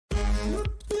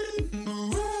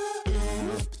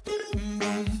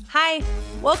Hi,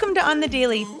 welcome to On the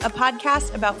Daily, a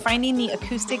podcast about finding the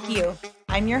acoustic you.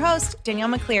 I'm your host, Danielle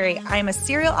McCleary. I am a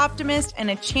serial optimist and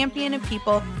a champion of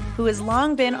people who has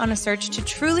long been on a search to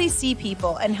truly see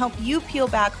people and help you peel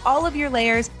back all of your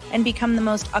layers and become the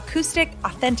most acoustic,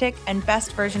 authentic, and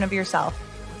best version of yourself.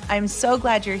 I'm so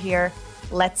glad you're here.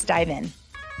 Let's dive in.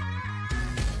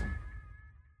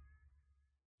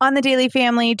 On the Daily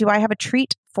family, do I have a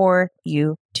treat for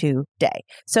you today?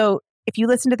 So if you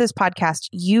listen to this podcast,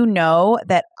 you know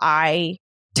that I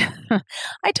talk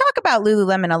about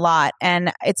Lululemon a lot,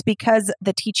 and it's because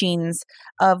the teachings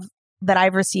that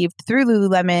I've received through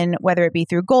Lululemon, whether it be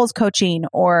through goals coaching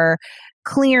or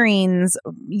clearings,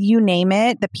 you name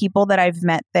it, the people that I've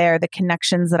met there, the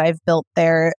connections that I've built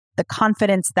there, the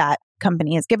confidence that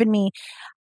company has given me,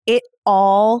 it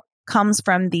all comes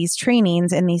from these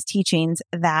trainings and these teachings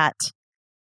that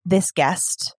this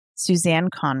guest, Susanne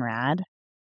Conrad,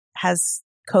 has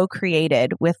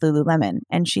co-created with Lululemon,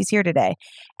 and she's here today.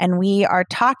 And we are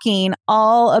talking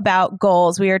all about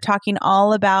goals. We are talking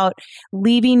all about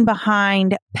leaving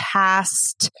behind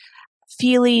past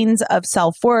feelings of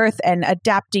self-worth and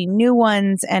adapting new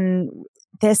ones. And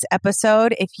this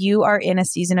episode, if you are in a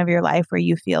season of your life where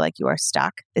you feel like you are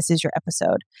stuck, this is your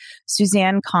episode.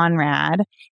 Susanne Conrad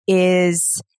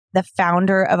is the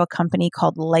founder of a company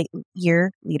called Lightyear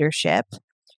Leadership.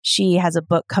 She has a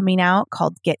book coming out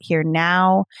called Get Here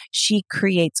Now. She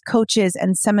creates coaches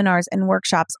and seminars and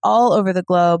workshops all over the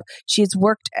globe. She's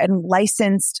worked and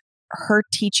licensed her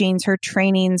teachings, her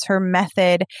trainings, her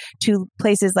method to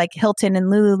places like Hilton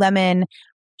and Lululemon.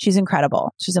 She's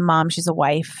incredible. She's a mom. She's a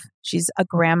wife. She's a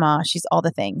grandma. She's all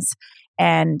the things.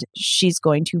 And she's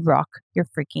going to rock your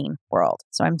freaking world.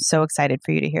 So I'm so excited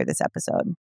for you to hear this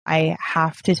episode. I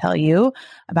have to tell you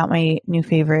about my new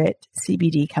favorite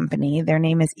CBD company. Their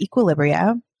name is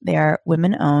Equilibria. They are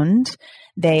women owned.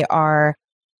 They are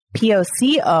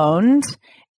POC owned,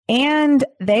 and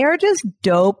they are just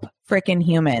dope freaking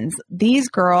humans. These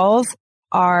girls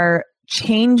are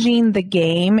changing the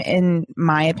game, in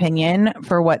my opinion,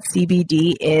 for what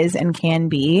CBD is and can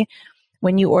be.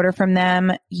 When you order from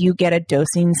them, you get a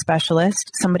dosing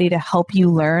specialist, somebody to help you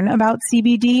learn about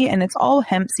CBD, and it's all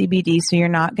hemp CBD, so you're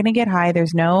not going to get high.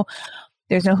 There's no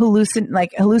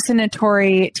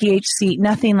hallucinatory THC,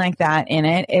 nothing like that in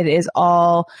it. It is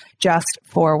all just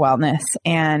for wellness.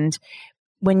 And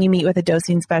when you meet with a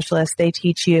dosing specialist, they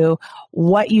teach you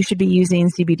what you should be using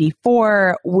CBD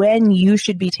for, when you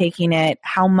should be taking it,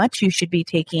 how much you should be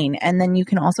taking, and then you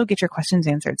can also get your questions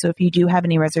answered. So if you do have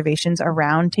any reservations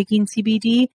around taking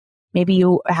CBD, maybe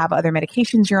you have other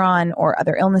medications you're on or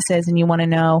other illnesses and you want to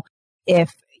know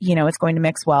if, it's going to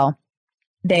mix well,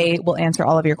 they will answer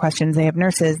all of your questions. They have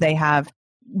nurses, they have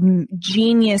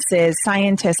geniuses,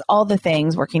 scientists, all the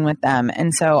things working with them.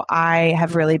 And so I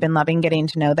have really been loving getting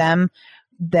to know them.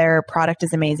 Their product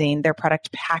is amazing. Their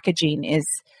product packaging is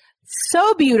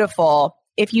so beautiful.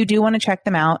 If you do want to check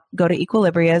them out, go to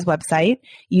Equilibria's website.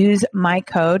 Use my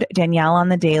code Danielle on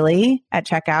the Daily at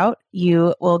checkout.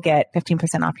 You will get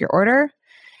 15% off your order.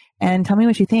 And tell me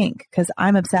what you think, because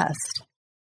I'm obsessed.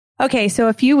 Okay, so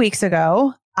a few weeks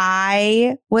ago,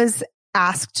 I was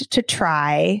asked to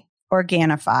try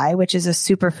Organifi, which is a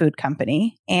superfood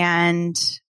company. And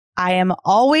I am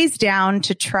always down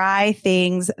to try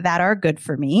things that are good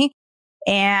for me.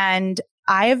 And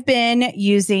I have been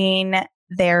using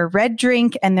their red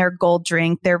drink and their gold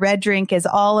drink. Their red drink is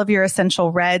all of your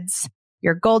essential reds.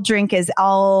 Your gold drink is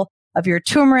all of your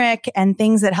turmeric and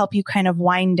things that help you kind of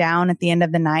wind down at the end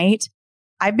of the night.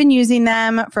 I've been using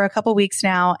them for a couple weeks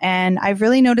now, and I've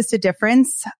really noticed a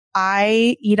difference.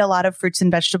 I eat a lot of fruits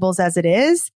and vegetables as it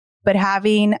is, but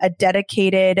having a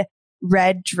dedicated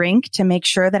red drink to make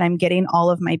sure that I'm getting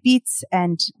all of my beets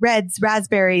and reds,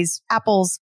 raspberries,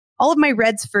 apples, all of my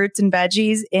reds, fruits, and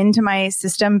veggies into my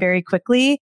system very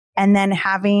quickly. And then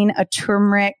having a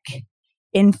turmeric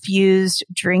infused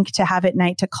drink to have at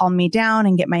night to calm me down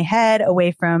and get my head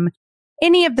away from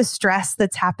any of the stress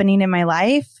that's happening in my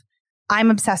life.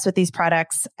 I'm obsessed with these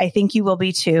products. I think you will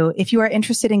be too. If you are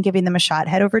interested in giving them a shot,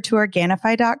 head over to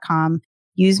Organifi.com.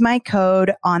 Use my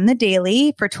code on the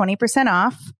daily for 20%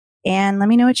 off. And let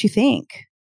me know what you think.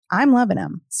 I'm loving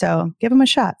them. So give them a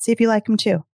shot. See if you like them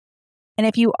too. And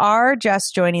if you are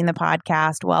just joining the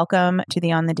podcast, welcome to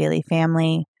the On the Daily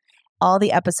family. All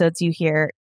the episodes you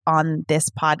hear on this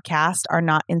podcast are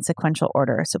not in sequential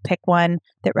order. So pick one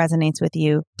that resonates with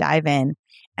you, dive in,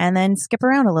 and then skip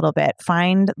around a little bit.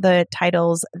 Find the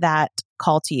titles that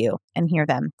call to you and hear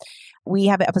them. We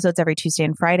have episodes every Tuesday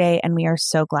and Friday, and we are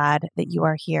so glad that you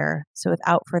are here. So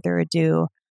without further ado,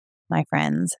 my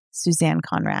friends, Susanne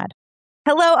Conrad.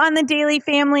 Hello on the Daily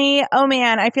family. Oh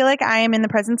man, I feel like I am in the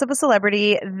presence of a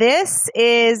celebrity. This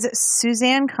is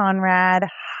Susanne Conrad.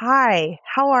 Hi,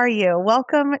 how are you?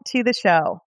 Welcome to the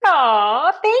show.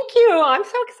 Oh, thank you. I'm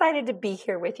so excited to be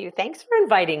here with you. Thanks for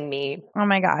inviting me. Oh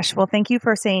my gosh. Well, thank you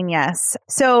for saying yes.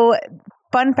 So,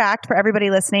 fun fact for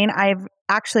everybody listening, I've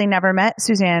actually never met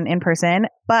Susanne in person,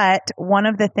 but one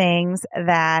of the things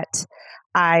that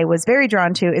I was very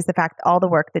drawn to is the fact that all the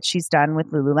work that she's done with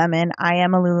Lululemon. I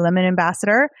am a Lululemon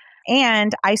ambassador,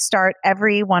 and I start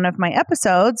every one of my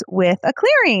episodes with a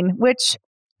clearing, which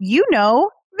you know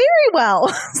very well.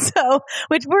 So,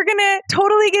 which we're going to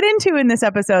totally get into in this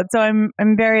episode. So I'm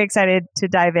very excited to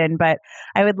dive in, but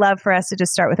I would love for us to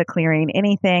just start with a clearing.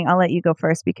 Anything, I'll let you go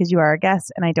first because you are our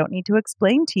guest and I don't need to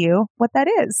explain to you what that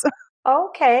is.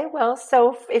 Okay, well,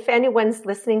 so if anyone's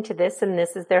listening to this and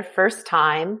this is their first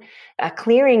time, a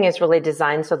clearing is really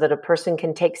designed so that a person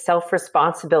can take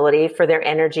self-responsibility for their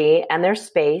energy and their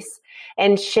space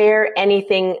and share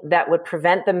anything that would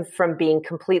prevent them from being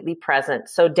completely present.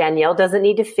 So Danielle doesn't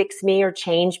need to fix me or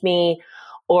change me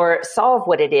or solve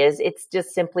what it is. It's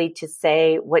just simply to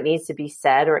say what needs to be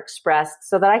said or expressed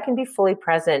so that I can be fully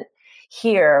present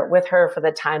here with her for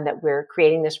the time that we're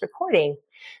creating this recording.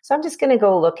 So I'm just going to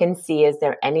go look and see, is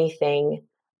there anything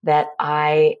that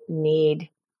I need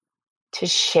to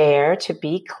share to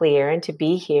be clear and to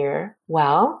be here?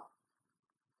 Well,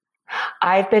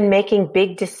 I've been making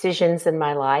big decisions in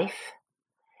my life,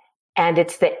 and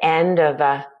it's the end of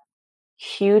a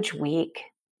huge week.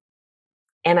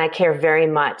 And I care very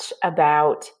much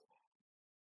about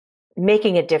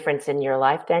making a difference in your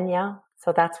life, Danielle.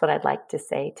 So that's what I'd like to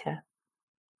say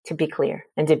to be clear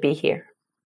and to be here.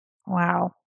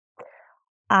 Wow.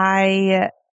 I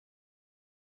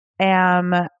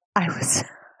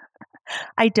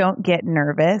don't get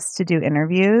nervous to do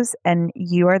interviews, and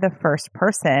you are the first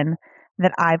person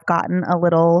that I've gotten a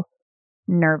little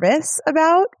nervous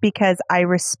about because I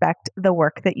respect the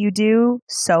work that you do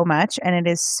so much, and it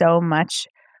is so much,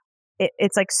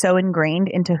 it's like so ingrained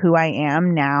into who I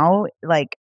am now,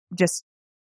 like just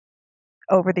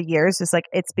over the years, just like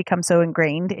it's become so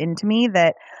ingrained into me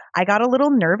that I got a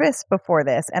little nervous before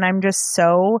this, and I'm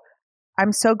so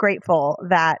grateful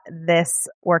that this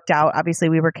worked out. Obviously,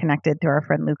 we were connected through our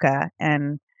friend Luca,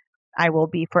 and I will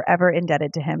be forever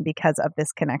indebted to him because of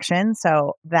this connection.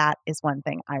 So that is one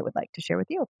thing I would like to share with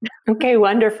you. Okay,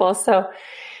 wonderful. So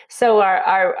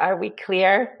are we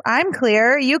clear? I'm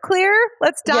clear. You clear?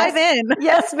 Let's dive in.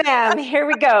 Yes, ma'am. Here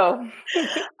we go.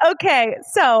 Okay,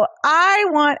 so I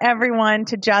want everyone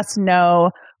to just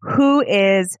know who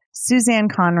is Susanne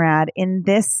Conrad in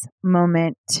this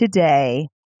moment today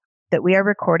that we are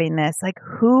recording this. Like,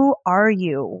 who are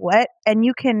you? What? And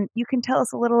you can tell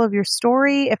us a little of your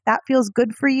story if that feels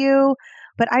good for you.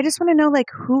 But I just want to know, like,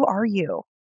 who are you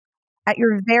at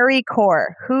your very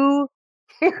core? Who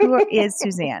is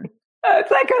Susanne?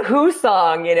 It's like a Who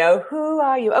song, who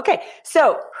are you? Okay.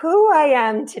 So who I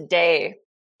am today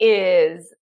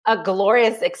is a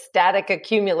glorious, ecstatic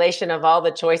accumulation of all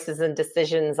the choices and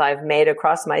decisions I've made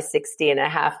across my 60 and a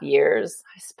half years,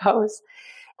 I suppose.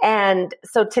 And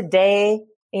so today,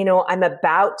 I'm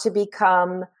about to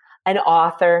become an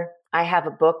author. I have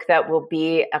a book that will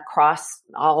be across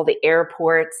all the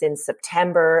airports in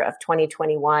September of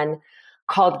 2021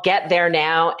 called Get There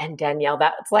Now. And Danielle,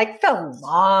 that's like the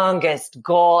longest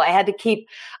goal. I had to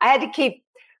keep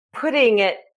putting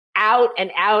it out and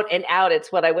out and out.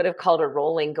 It's what I would have called a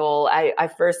rolling goal.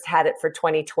 I first had it for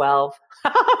 2012.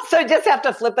 So I just have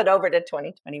to flip it over to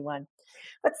 2021.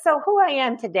 But so who I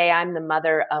am today, I'm the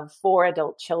mother of 4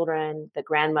 adult children, the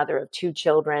grandmother of 2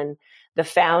 children, the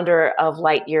founder of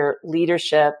Lightyear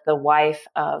Leadership, the wife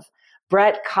of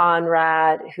Brett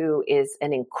Conrad, who is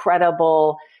an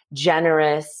incredible,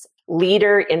 generous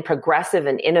leader in progressive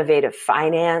and innovative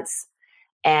finance.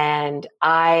 And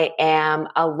I am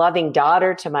a loving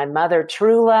daughter to my mother,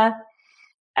 Trula.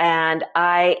 And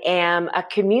I am a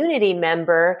community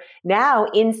member now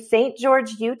in St.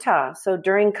 George, Utah. So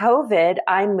during COVID,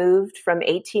 I moved from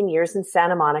 18 years in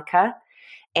Santa Monica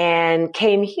and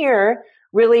came here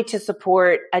really to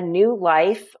support a new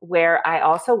life where I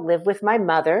also live with my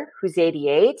mother, who's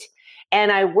 88, and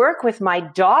I work with my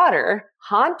daughter,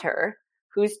 Hunter,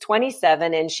 who's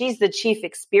 27, and she's the Chief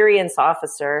Experience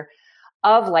Officer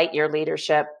of Lightyear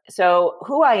Leadership. So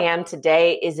who I am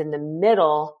today is in the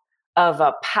middle of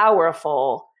a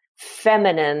powerful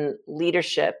feminine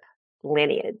leadership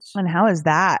lineage. And how is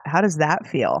that? How does that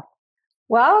feel?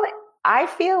 Well, I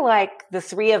feel like the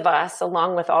 3 of us,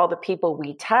 along with all the people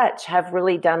we touch, have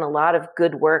really done a lot of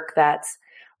good work that's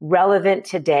relevant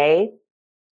today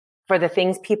for the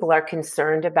things people are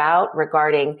concerned about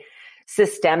regarding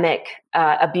systemic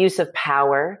abuse of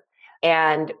power.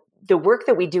 And the work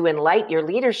that we do in Light Your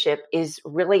Leadership is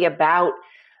really about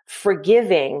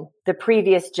forgiving the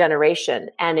previous generation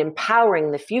and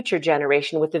empowering the future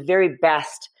generation with the very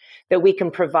best that we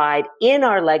can provide in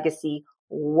our legacy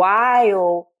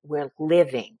while we're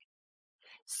living.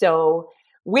 So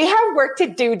we have work to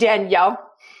do, Danielle.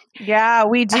 Yeah,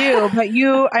 we do. But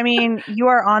you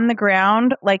are on the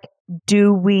ground, like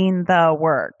doing the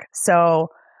work. So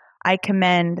I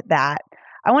commend that.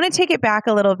 I want to take it back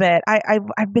a little bit.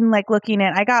 I've been like looking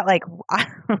at, I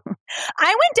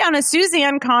went down a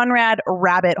Susanne Conrad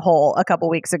rabbit hole a couple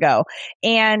weeks ago,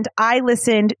 and I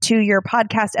listened to your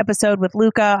podcast episode with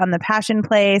Luca on the Passion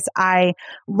Place. I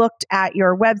looked at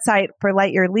your website for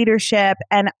Light Your Leadership,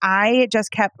 and I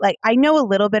just kept I know a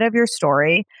little bit of your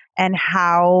story and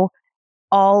how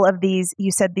all of these,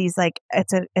 you said these,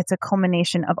 it's a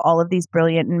culmination of all of these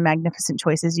brilliant and magnificent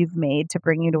choices you've made to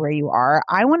bring you to where you are.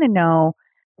 I want to know,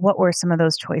 what were some of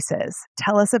those choices?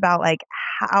 Tell us about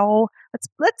how,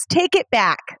 let's take it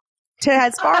back to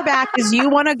as far back as you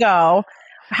want to go.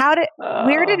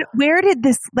 Where did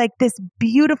this this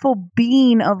beautiful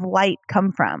being of light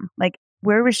come from?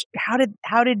 How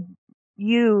did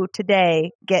you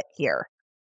today get here?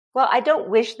 Well, I don't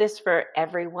wish this for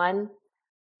everyone.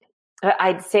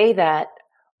 I'd say that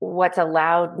what's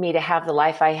allowed me to have the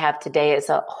life I have today is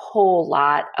a whole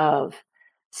lot of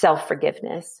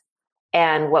self-forgiveness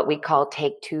and what we call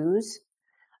take twos.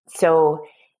 So,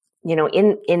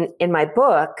 in my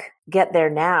book, Get There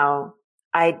Now,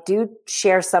 I do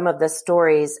share some of the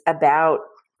stories about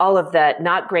all of the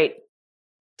not great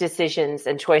decisions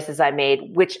and choices I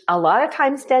made, which a lot of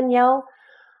times, Danielle,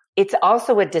 it's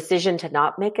also a decision to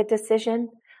not make a decision.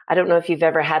 I don't know if you've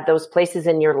ever had those places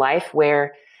in your life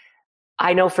where,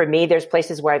 I know for me, there's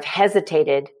places where I've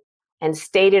hesitated and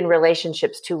stayed in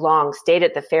relationships too long, stayed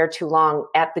at the fair too long,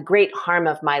 at the great harm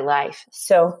of my life.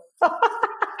 So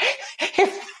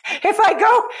if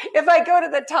I go to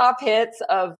the top hits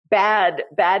of bad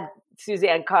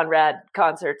Susanne Conrad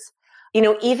concerts,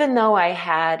 even though I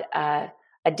had a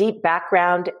deep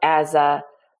background as a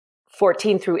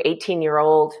 14 through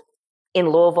 18-year-old in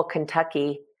Louisville,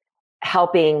 Kentucky,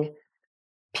 helping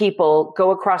people go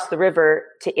across the river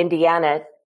to Indiana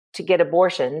to get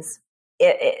abortions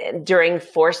during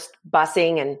forced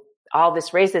busing and all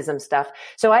this racism stuff.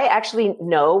 So I actually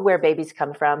know where babies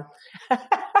come from.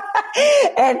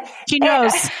 and she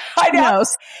knows. I know.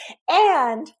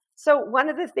 And so one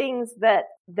of the things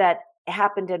that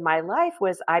happened in my life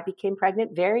was I became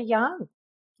pregnant very young,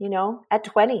 at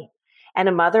 20, and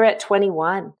a mother at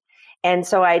 21. And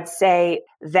so I'd say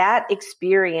that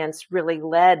experience really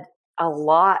led a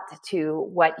lot to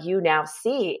what you now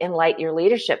see in Light Your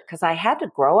Leadership, because I had to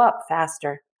grow up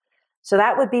faster. So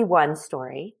that would be one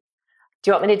story.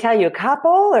 Do you want me to tell you a couple,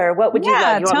 or what would you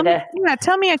like?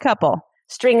 Tell me a couple.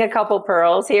 String a couple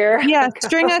pearls here. Yeah,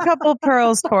 string a couple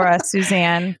pearls for us,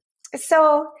 Susanne.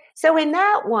 So in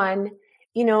that one,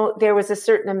 there was a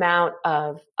certain amount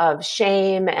of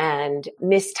shame and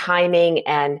mistiming,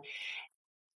 and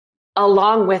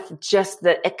along with just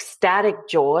the ecstatic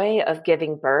joy of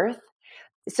giving birth.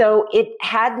 So it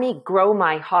had me grow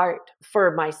my heart for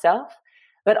myself,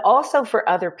 but also for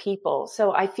other people.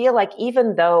 So I feel like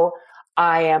even though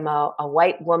I am a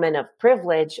white woman of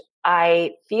privilege,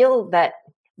 I feel that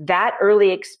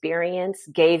early experience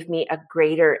gave me a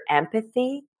greater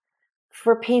empathy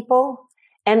for people,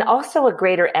 and also a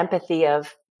greater empathy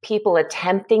of people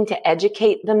attempting to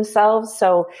educate themselves.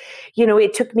 So,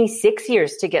 it took me 6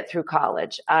 years to get through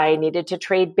college. I needed to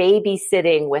trade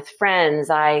babysitting with friends.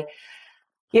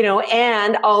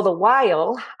 And all the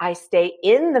while I stay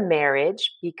in the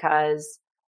marriage because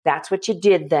that's what you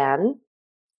did then.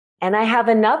 And I have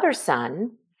another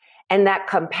son, and that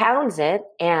compounds it.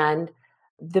 And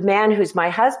the man who's my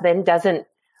husband doesn't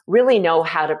really know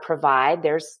how to provide.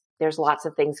 There's lots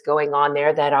of things going on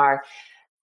there that are,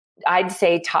 I'd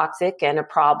say, toxic and a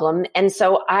problem. And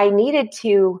so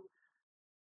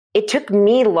it took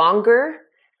me longer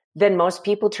than most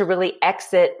people to really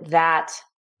exit that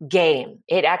game.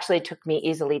 It actually took me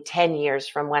easily 10 years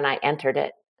from when I entered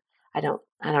it. I don't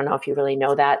know if you really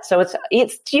know that. So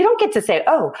it's you don't get to say,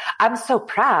 "Oh, I'm so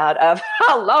proud of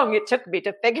how long it took me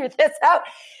to figure this out."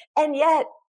 And yet,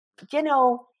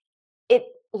 it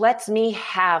lets me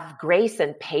have grace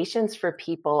and patience for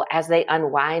people as they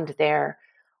unwind their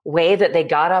way that they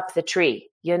got up the tree.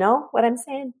 You know what I'm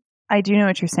saying? I do know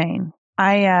what you're saying.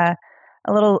 A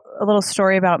little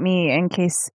story about me, in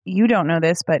case you don't know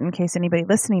this, but in case anybody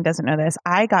listening doesn't know this.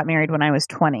 I got married when I was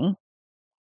 20.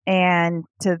 and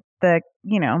to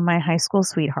my high school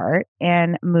sweetheart,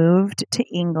 and moved to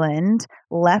England,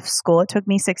 left school. It took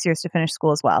me 6 years to finish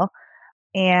school as well.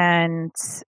 And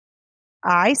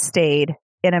I stayed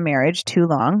in a marriage too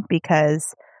long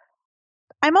because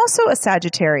I'm also a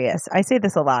Sagittarius. I say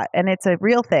this a lot, and it's a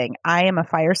real thing. I am a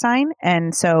fire sign.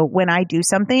 And so when I do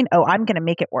something, I'm going to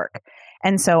make it work.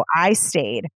 And so I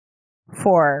stayed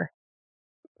for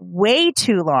way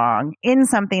too long in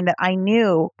something that I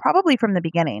knew probably from the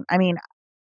beginning. I mean,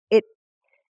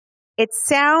 it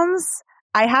sounds,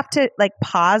 I have to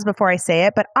pause before I say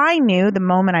it, but I knew the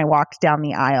moment I walked down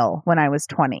the aisle when I was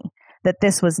 20 that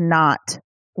this was not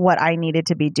what I needed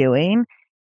to be doing.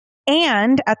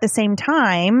 And at the same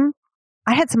time,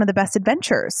 I had some of the best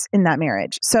adventures in that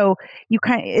marriage. So you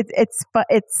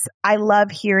I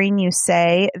love hearing you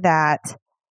say that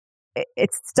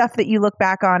it's stuff that you look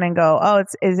back on and go, oh,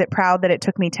 is it proud that it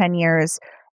took me 10 years?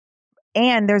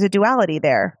 And there's a duality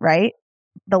there, right?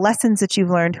 The lessons that you've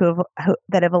learned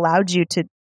that have allowed you to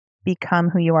become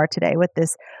who you are today with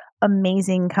this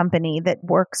amazing company that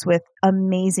works with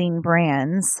amazing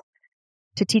brands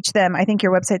to teach them. I think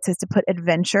your website says to put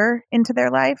adventure into their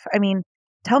life. I mean,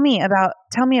 tell me about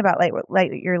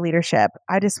your leadership.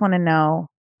 I just want to know.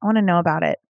 I want to know about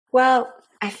it. Well,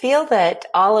 I feel that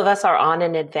all of us are on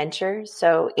an adventure.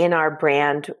 So in our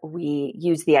brand, we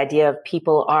use the idea of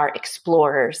people are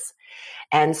explorers.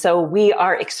 And so we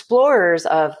are explorers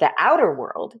of the outer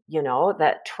world,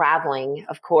 that traveling,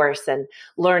 of course, and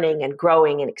learning and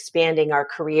growing and expanding our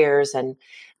careers and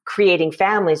creating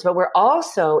families. But we're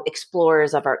also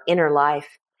explorers of our inner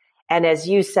life. And as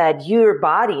you said, your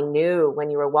body knew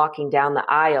when you were walking down the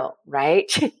aisle,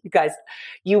 right? You guys,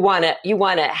 you want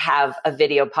to have a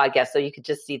video podcast so you could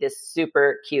just see this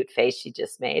super cute face she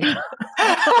just made.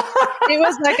 It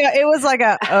was like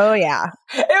a oh yeah.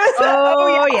 It was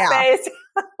oh yeah face.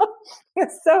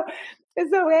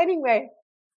 So anyway,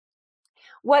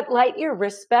 what Lightyear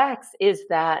respects is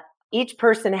that each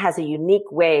person has a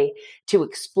unique way to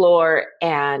explore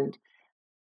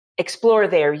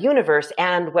their universe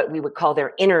and what we would call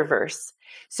their innerverse.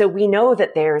 So we know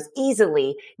that there's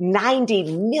easily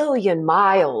 90 million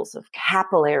miles of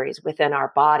capillaries within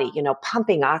our body,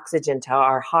 pumping oxygen to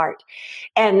our heart.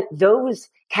 And those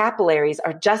capillaries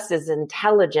are just as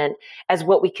intelligent as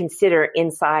what we consider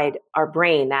inside our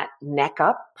brain, that neck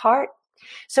up part.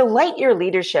 So Lightyear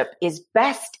leadership is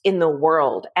best in the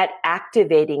world at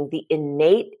activating the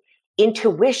innate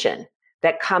intuition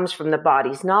that comes from the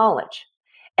body's knowledge.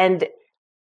 And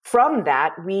from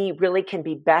that, we really can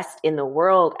be best in the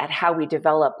world at how we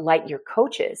develop Lightyear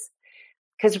coaches.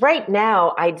 Because right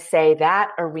now, I'd say that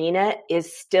arena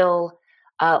is still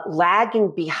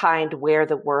lagging behind where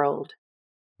the world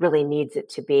really needs it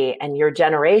to be. And your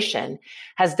generation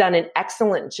has done an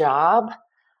excellent job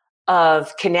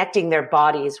of connecting their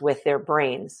bodies with their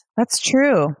brains. That's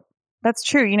true. That's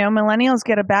true. Millennials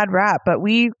get a bad rap, but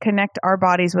we connect our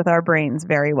bodies with our brains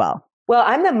very well. Well,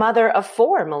 I'm the mother of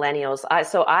 4 millennials,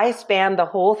 so I span the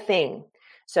whole thing.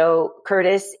 So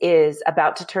Curtis is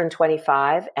about to turn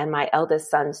 25, and my eldest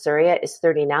son, Surya, is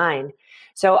 39.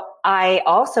 So I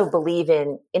also believe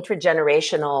in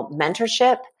intergenerational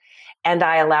mentorship, and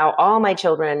I allow all my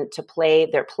children to play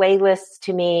their playlists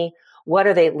to me. What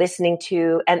are they listening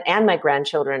to? And my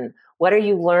grandchildren, what are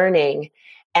you learning?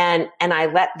 And I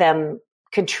let them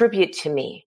contribute to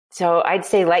me. So I'd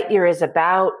say Lightyear is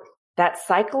about that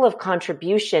cycle of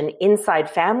contribution inside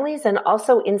families and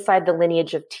also inside the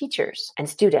lineage of teachers and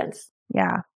students.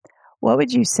 Yeah. What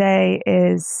would you say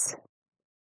is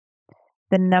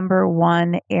the number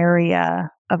one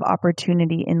area of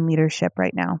opportunity in leadership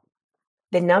right now?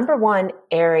 The number one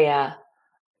area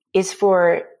is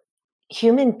for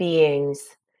human beings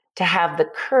to have the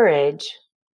courage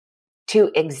to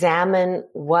examine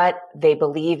what they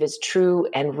believe is true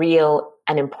and real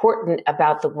and important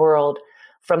about the world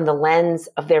from the lens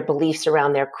of their beliefs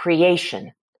around their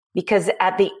creation. Because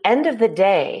at the end of the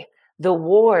day, the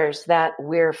wars that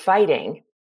we're fighting,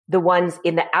 the ones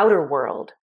in the outer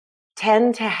world,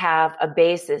 tend to have a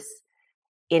basis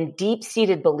in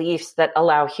deep-seated beliefs that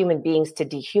allow human beings to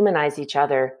dehumanize each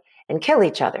other and kill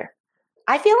each other.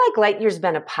 I feel like Lightyear's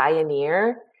been a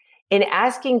pioneer in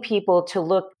asking people to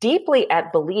look deeply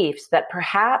at beliefs that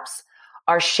perhaps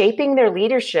are shaping their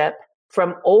leadership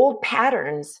from old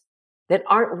patterns that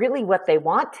aren't really what they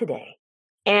want today.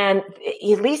 And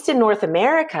at least in North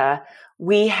America,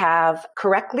 we have,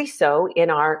 correctly so, in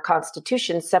our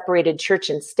Constitution, separated church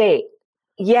and state.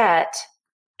 Yet,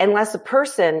 unless a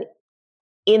person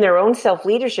in their own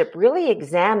self-leadership really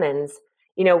examines,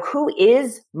 who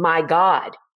is my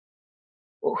God?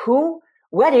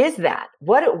 What is that?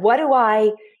 What do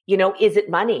I Is it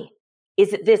money?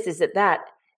 Is it this? Is it that?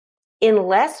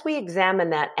 Unless we examine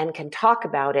that and can talk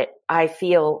about it, I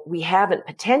feel we haven't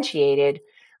potentiated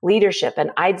leadership.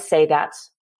 And I'd say that's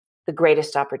the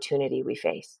greatest opportunity we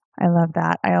face. I love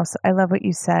that. I love what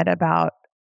you said about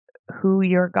who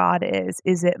your God is.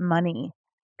 Is it money?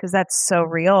 Because that's so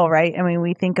real, right? I mean,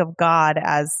 we think of God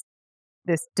as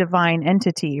this divine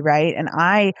entity, right? And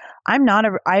I've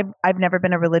never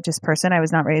been a religious person. I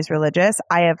was not raised religious.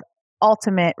 I have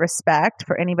ultimate respect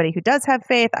for anybody who does have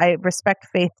faith. I respect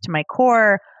faith to my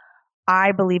core.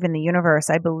 I believe in the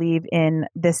universe. I believe in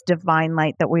this divine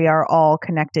light that we are all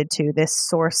connected to, this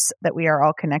source that we are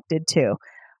all connected to.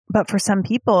 But for some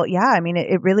people, yeah, I mean,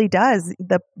 it really does.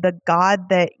 The God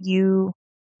that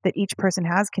each person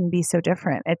has can be so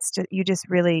different. It's just,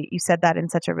 you said that in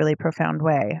such a really profound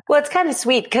way. Well, it's kind of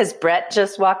sweet because Brett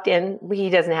just walked in. He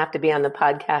doesn't have to be on the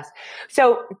podcast.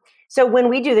 So when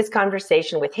we do this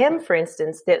conversation with him, for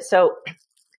instance, so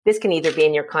this can either be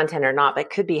in your content or not, but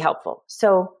could be helpful.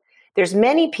 So there's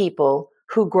many people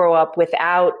who grow up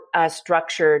without a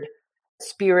structured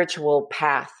spiritual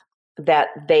path that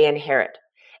they inherit.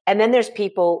 And then there's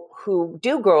people who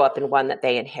do grow up in one that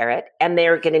they inherit, and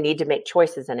they're going to need to make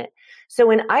choices in it. So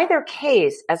in either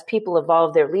case, as people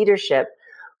evolve their leadership,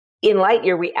 in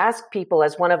Lightyear, we ask people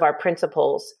as one of our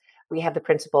principles, we have the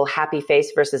principle happy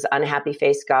face versus unhappy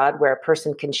face God, where a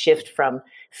person can shift from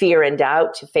fear and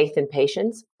doubt to faith and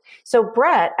patience. So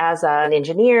Brett, as an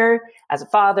engineer, as a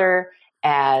father,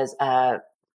 as a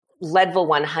Leadville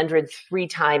 100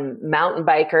 3-time mountain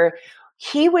biker,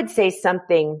 he would say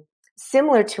something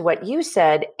similar to what you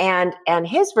said. And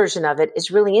his version of it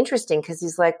is really interesting because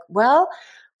he's like, well,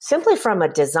 simply from a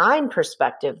design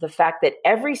perspective, the fact that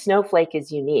every snowflake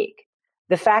is unique,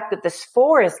 the fact that this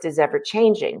forest is ever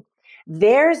changing,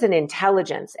 there's an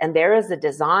intelligence and there is a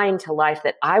design to life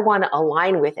that I want to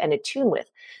align with and attune with.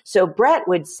 So Brett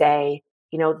would say,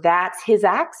 that's his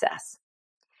access.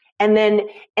 And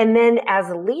then as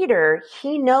a leader,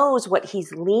 he knows what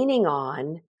he's leaning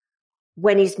on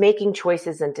when he's making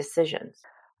choices and decisions.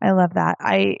 I love that.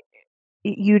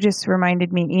 You just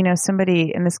reminded me,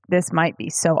 somebody, and this might be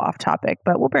so off topic,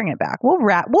 but we'll bring it back. We'll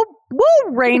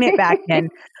rein it back in.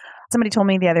 Somebody told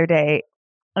me the other day,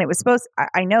 and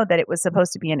I know that it was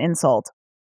supposed to be an insult,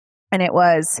 and it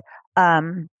was,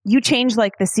 you change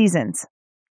like the seasons.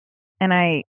 And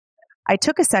I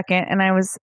took a second and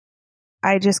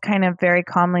I just kind of very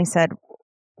calmly said,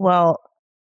 well,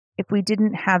 if we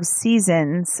didn't have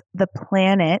seasons, the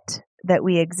planet that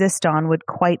we exist on would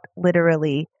quite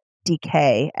literally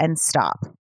decay and stop.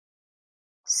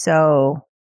 So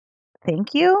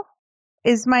thank you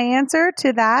is my answer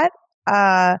to that.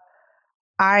 I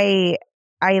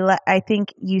think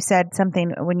you said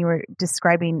something when you were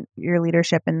describing your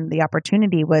leadership, and the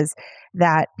opportunity was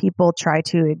that people try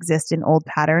to exist in old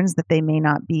patterns that may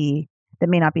not be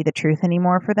the truth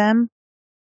anymore for them.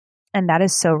 And that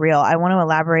is so real. I want to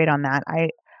elaborate on that.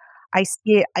 I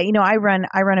see it, I run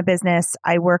a business.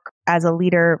 I work as a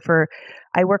leader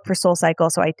I work for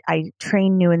SoulCycle. So I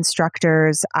train new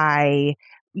instructors. In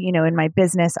my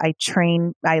business, I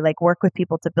work with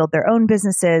people to build their own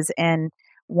businesses. And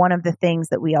one of the things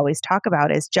that we always talk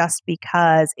about is just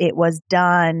because it was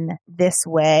done this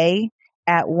way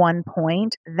at one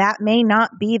point, that may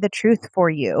not be the truth for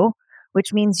you,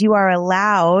 which means you are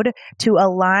allowed to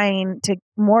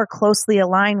more closely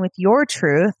align with your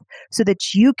truth so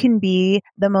that you can be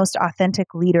the most authentic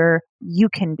leader you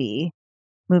can be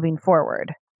moving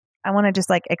forward. I want to just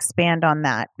expand on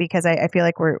that because I feel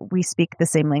like we speak the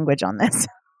same language on this.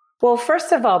 Well,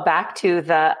 first of all, back to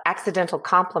the accidental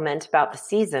compliment about the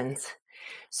seasons.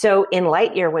 So in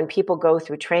Lightyear, when people go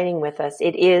through training with us,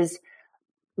 it is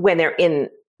when they're in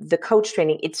the coach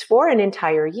training, it's for an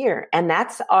entire year. And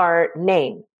that's our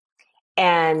name.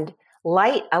 And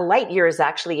a light year is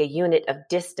actually a unit of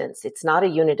distance. It's not a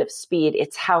unit of speed.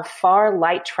 It's how far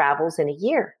light travels in a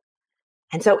year.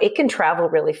 And so it can travel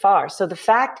really far. So the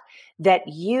fact that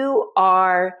you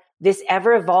are this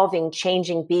ever evolving,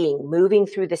 changing being, moving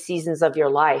through the seasons of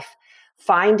your life,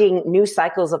 finding new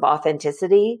cycles of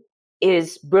authenticity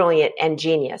is brilliant and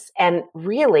genius. And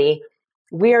really,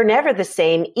 we are never the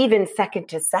same, even second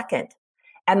to second.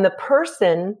 And the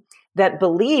person that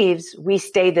believes we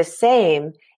stay the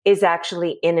same is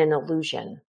actually in an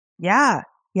illusion. Yeah.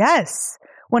 Yes.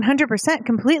 100%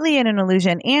 completely in an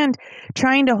illusion and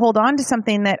trying to hold on to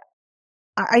something that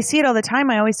I see it all the time.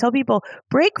 I always tell people,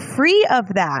 break free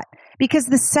of that, because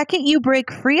the second you break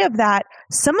free of that,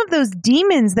 some of those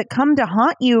demons that come to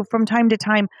haunt you from time to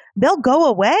time, they'll go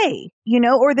away,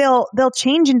 or they'll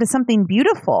change into something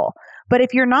beautiful. But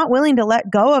if you're not willing to let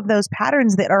go of those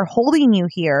patterns that are holding you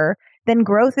here, then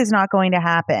growth is not going to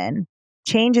happen.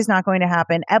 Change is not going to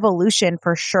happen. Evolution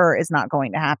for sure is not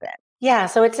going to happen. Yeah,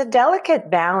 so it's a delicate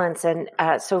balance. And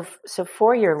so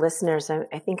for your listeners,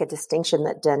 I think a distinction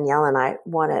that Danielle and I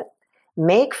want to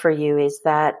make for you is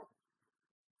that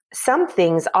some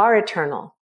things are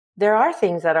eternal. There are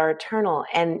things that are eternal,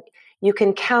 and you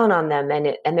can count on them,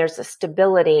 and there's a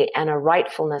stability and a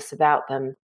rightfulness about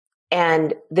them.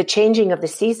 And the changing of the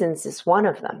seasons is one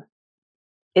of them.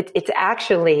 It's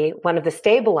actually one of the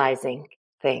stabilizing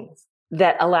things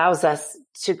that allows us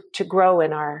to grow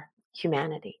in our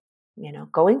humanity,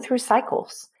 going through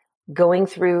cycles, going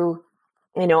through,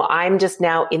 I'm just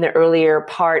now in the earlier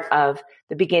part of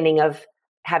the beginning of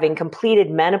having completed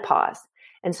menopause.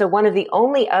 And so one of the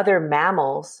only other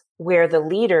mammals where the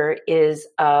leader is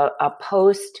a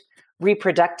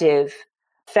post-reproductive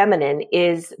feminine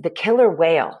is the killer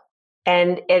whale.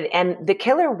 And the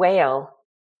killer whale,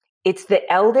 it's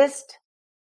the eldest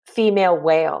female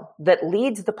whale that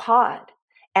leads the pod.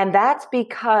 And that's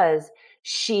because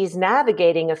she's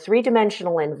navigating a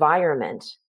three-dimensional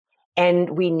environment,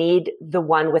 and we need the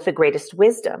one with the greatest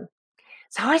wisdom.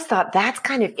 So I always thought that's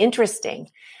kind of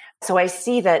interesting. So I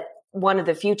see that one of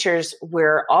the futures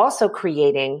we're also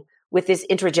creating with this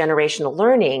intergenerational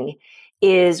learning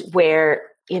is where,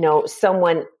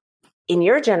 someone in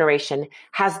your generation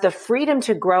has the freedom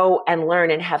to grow and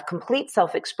learn and have complete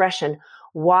self-expression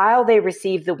while they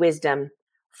receive the wisdom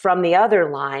from the other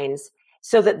lines,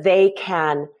 so that they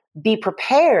can be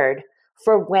prepared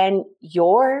for when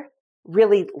you're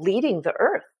really leading the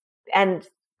earth. And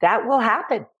that will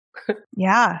happen.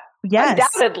 Yeah. Yes.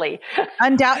 Undoubtedly.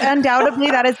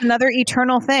 Undoubtedly, that is another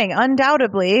eternal thing.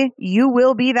 Undoubtedly, you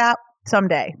will be that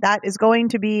someday. That is going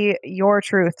to be your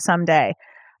truth someday.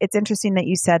 It's interesting that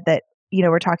you said that,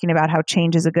 we're talking about how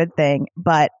change is a good thing,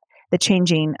 but the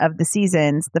changing of the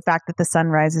seasons, the fact that the sun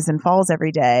rises and falls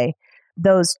every day,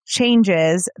 those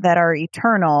changes that are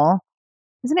eternal.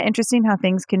 Isn't it interesting how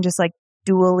things can just like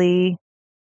dually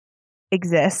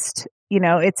exist?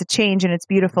 It's a change and it's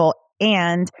beautiful,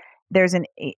 and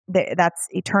that's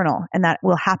eternal, and that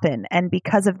will happen. And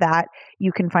because of that,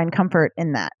 you can find comfort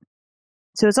in that.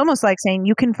 So it's almost like saying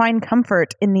you can find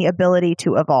comfort in the ability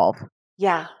to evolve.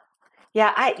 Yeah.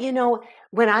 Yeah.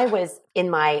 When I was in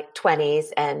my 20s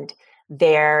and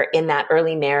there in that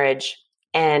early marriage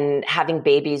and having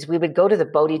babies, we would go to the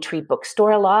Bodhi Tree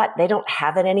bookstore a lot. They don't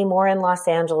have it anymore in Los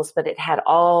Angeles, but it had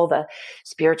all the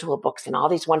spiritual books and all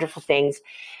these wonderful things.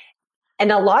 And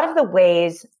a lot of the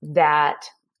ways that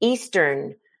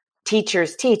Eastern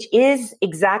teachers teach is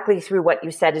exactly through what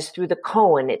you said, is through the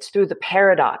koan. It's through the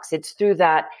paradox. It's through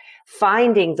that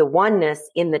finding the oneness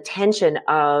in the tension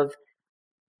of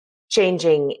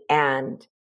changing and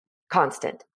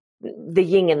constant, the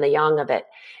yin and the yang of it.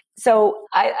 So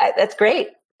that's great.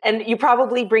 And you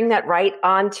probably bring that right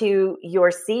onto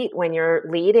your seat when you're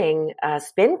leading a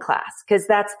spin class, because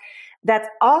that's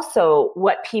also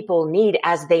what people need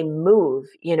as they move,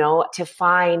 to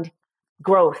find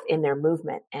growth in their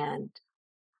movement and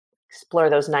explore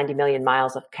those 90 million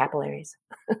miles of capillaries.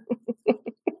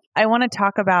 I want to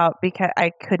talk about, because I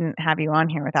couldn't have you on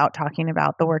here without talking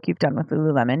about the work you've done with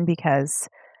Lululemon, because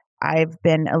I've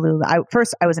been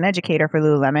first I was an educator for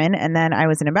Lululemon, and then I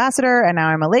was an ambassador, and now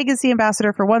I'm a legacy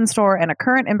ambassador for one store and a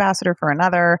current ambassador for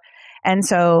another. And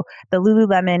so the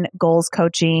Lululemon goals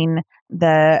coaching,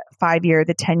 the 5-year,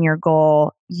 the 10-year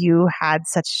goal, you've had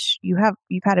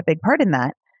a big part in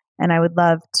that. And I would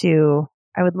love to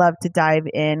dive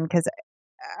in, because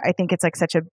I think it's like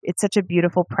such a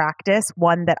beautiful practice,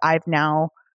 one that I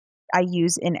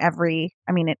use in I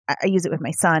use it with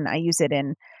my son. I use it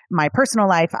in my personal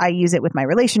life. I use it with my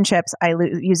relationships. I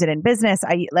use it in business.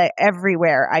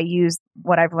 Everywhere I use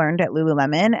what I've learned at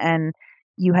Lululemon, and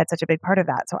you had such a big part of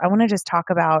that. So I want to just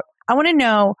I want to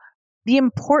know the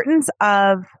importance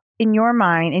of, in your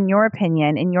mind, in your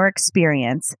opinion, in your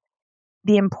experience,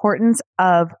 the importance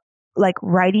of like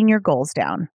writing your goals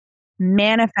down,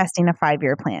 manifesting a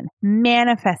 5-year plan,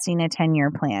 manifesting a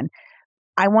 10-year plan.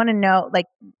 I want to know, like,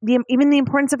 even the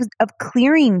importance of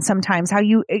clearing sometimes, how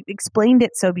you explained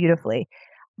it so beautifully.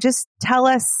 Just tell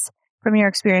us from your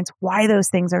experience why those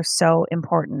things are so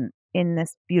important in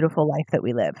this beautiful life that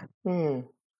we live.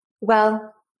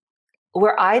 Well,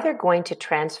 we're either going to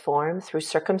transform through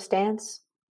circumstance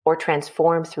or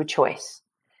transform through choice.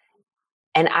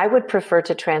 And I would prefer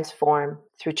to transform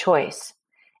through choice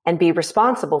and be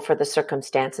responsible for the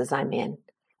circumstances I'm in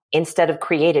instead of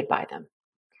created by them.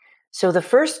 So the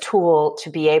first tool to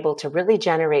be able to really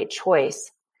generate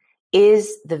choice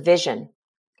is the vision.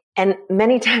 And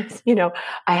many times,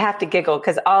 I have to giggle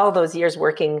because all those years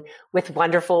working with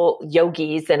wonderful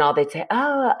yogis and all, they'd say,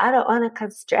 oh, I don't want to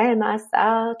constrain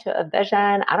myself to a vision.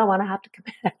 I don't want to have to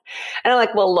commit. And I'm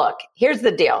like, well, look, here's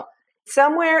the deal.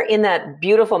 Somewhere in that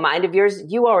beautiful mind of yours,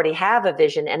 you already have a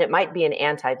vision, and it might be an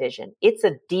anti-vision. It's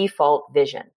a default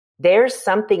vision. There's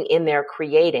something in there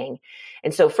creating.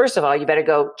 And so first of all, you better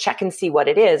go check and see what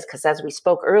it is, because as we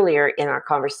spoke earlier in our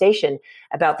conversation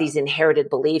about these inherited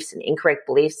beliefs and incorrect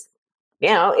beliefs,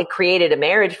 it created a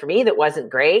marriage for me that wasn't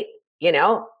great.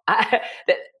 I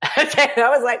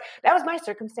was like, that was my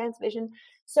circumstance vision.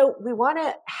 So we want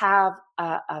to have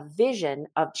a vision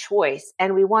of choice,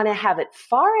 and we want to have it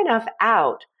far enough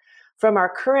out from our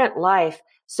current life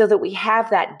so that we have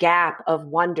that gap of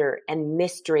wonder and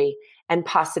mystery and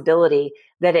possibility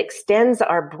that extends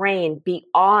our brain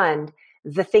beyond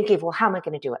the thinking of, well, how am I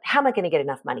going to do it? How am I going to get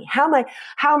enough money? How am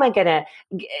I going to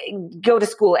go to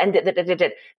school? And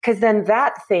because then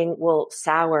that thing will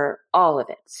sour all of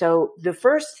it. So the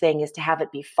first thing is to have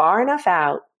it be far enough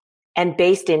out and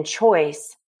based in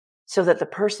choice so that the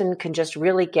person can just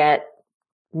really get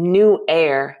new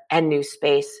air and new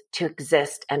space to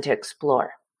exist and to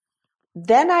explore.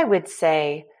 Then I would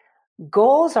say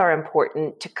goals are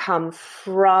important to come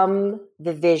from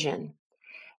the vision.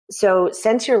 So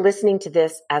since you're listening to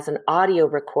this as an audio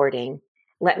recording,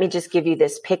 let me just give you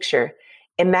this picture.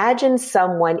 Imagine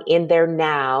someone in their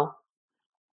now,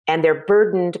 and they're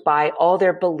burdened by all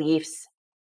their beliefs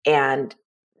and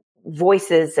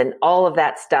voices and all of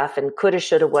that stuff and coulda,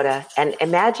 shoulda, woulda. And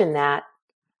imagine that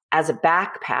as a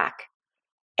backpack,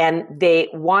 and they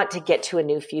want to get to a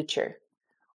new future.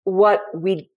 What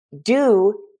we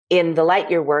do in the light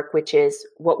year work, which is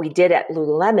what we did at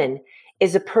Lululemon,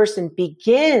 is a person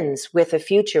begins with a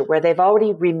future where they've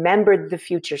already remembered the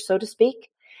future, so to speak,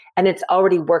 and it's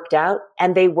already worked out,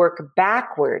 and they work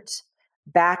backwards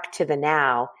back to the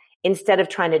now instead of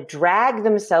trying to drag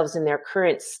themselves in their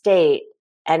current state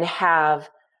and have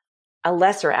a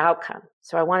lesser outcome.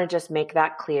 So I want to just make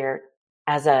that clear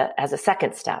as a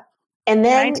second step. And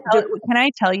then can I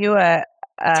tell you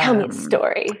tell me a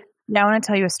story? Yeah, I want to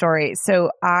tell you a story. So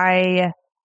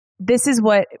this is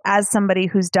what, as somebody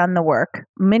who's done the work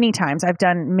many times, I've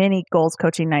done many goals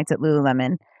coaching nights at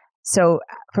Lululemon. So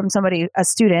from somebody, a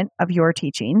student of your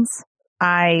teachings,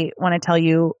 I want to tell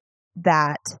you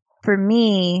that for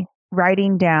me,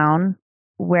 writing down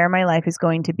where my life is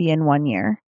going to be in 1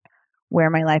 year,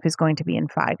 where my life is going to be in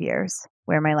 5 years,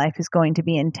 where my life is going to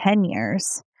be in 10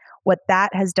 years, what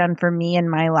that has done for me in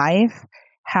my life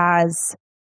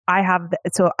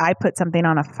so I put something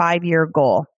on a 5-year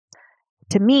goal.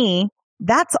 To me,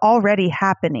 that's already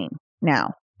happening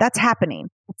now. That's happening.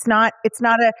 It's not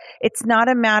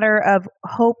a matter of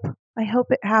hope. I hope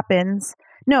it happens.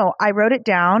 No, I wrote it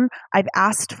down. I've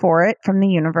asked for it from the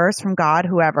universe, from God,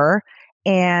 whoever,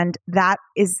 and that's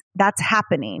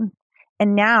happening.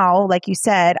 And now, like you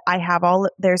said,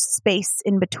 there's space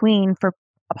in between for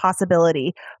a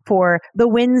possibility, for the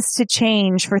winds to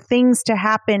change, for things to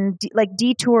happen, like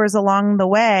detours along the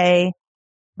way.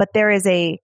 But there is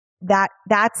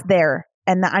that's there,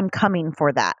 and I'm coming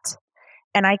for that.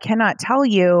 And I cannot tell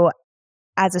you,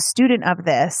 as a student of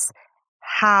this,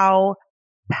 how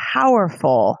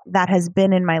powerful that has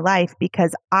been in my life,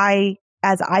 because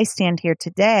as I stand here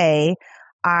today,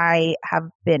 I have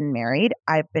been married.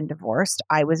 I've been divorced.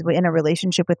 I was in a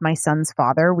relationship with my son's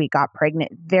father. We got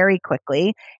pregnant very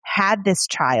quickly, had this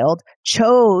child,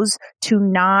 chose to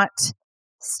not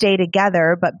stay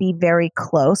together, but be very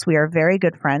close. We are very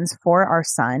good friends for our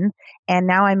son. And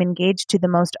now I'm engaged to the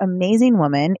most amazing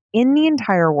woman in the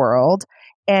entire world.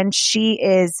 And she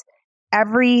is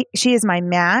my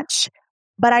match.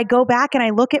 But I go back and I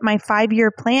look at my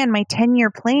 5-year plan, my 10-year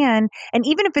plan, and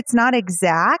even if it's not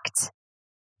exact,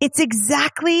 it's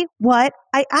exactly what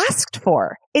I asked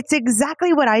for. It's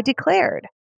exactly what I declared.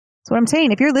 That's what I'm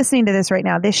saying. If you're listening to this right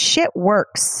now, this shit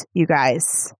works, you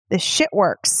guys. This shit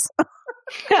works.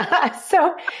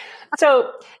 So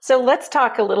let's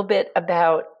talk a little bit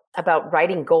about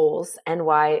writing goals and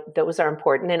why those are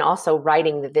important, and also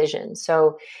writing the vision.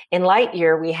 So in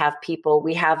Lightyear,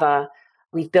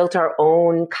 we've built our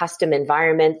own custom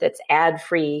environment that's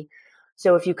ad-free.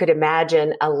 So if you could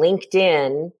imagine, a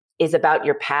LinkedIn is about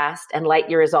your past, and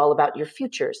Lightyear is all about your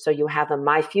future. So you have a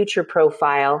My Future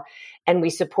profile, and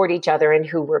we support each other in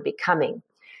who we're becoming.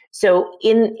 So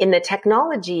in the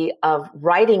technology of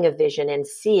writing a vision and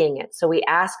seeing it, so we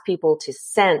ask people to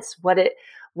sense what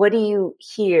do you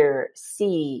hear,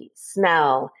 see,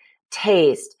 smell,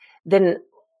 taste, then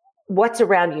what's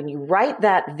around you. And you write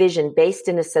that vision based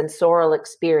in a sensorial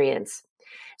experience.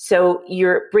 So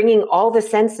you're bringing all the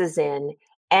senses in,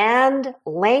 and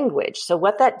language. So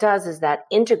what that does is that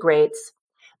integrates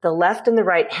the left and the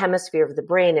right hemisphere of the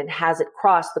brain and has it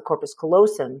cross the corpus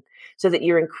callosum so that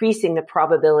you're increasing the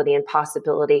probability and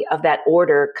possibility of that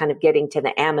order kind of getting to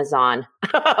the Amazon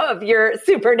of your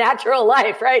supernatural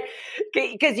life, right?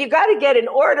 Because you got to get an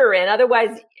order in.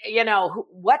 Otherwise,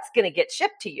 what's going to get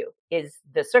shipped to you is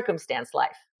the circumstance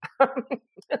life.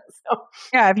 So,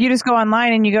 yeah, if you just go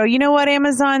online and you go, you know what,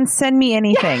 Amazon, send me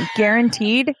anything,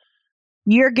 guaranteed,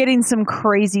 you're getting some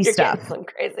crazy stuff.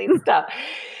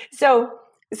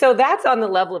 So that's on the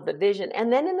level of the vision.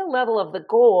 And then in the level of the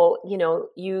goal,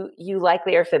 you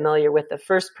likely are familiar with the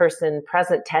first person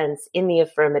present tense in the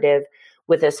affirmative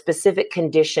with a specific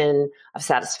condition of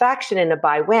satisfaction and a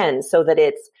by when, so that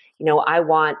it's, I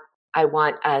want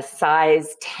a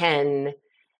size 10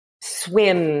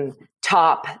 swim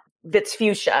top that's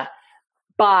fuchsia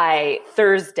by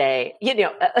Thursday,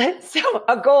 so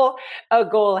a goal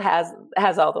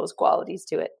has all those qualities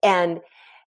to it. And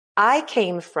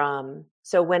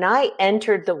so when I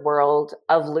entered the world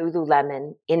of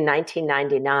Lululemon in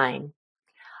 1999,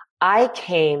 I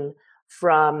came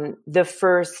from the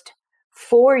first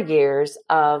 4 years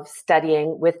of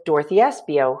studying with Dorothy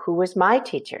Espio, who was my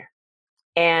teacher.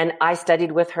 And I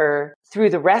studied with her through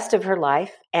the rest of her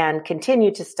life and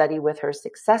continued to study with her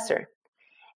successor.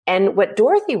 And what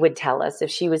Dorothy would tell us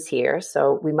if she was here,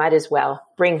 so we might as well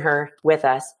bring her with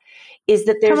us, is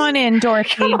that there's... Come on in,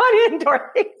 Dorothy. Come on in,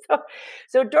 Dorothy.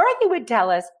 So Dorothy would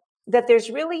tell us that there's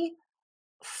really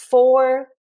 4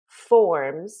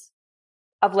 forms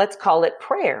of, let's call it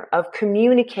prayer, of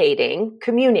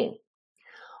communing.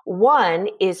 One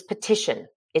is petition.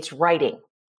 It's writing.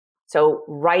 So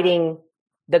writing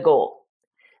the goal.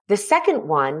 The second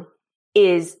one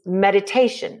is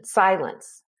meditation,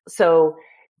 silence. So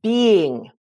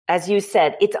being, as you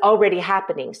said, it's already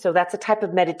happening. So that's a type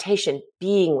of meditation,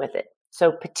 being with it.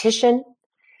 So petition,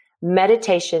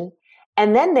 meditation,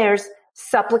 and then there's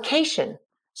supplication.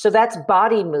 So that's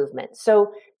body movement.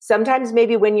 So sometimes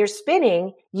maybe when you're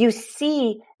spinning, you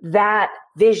see that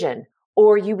vision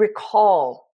or you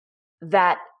recall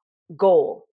that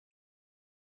goal.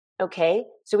 Okay,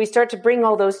 so we start to bring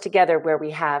all those together where we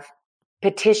have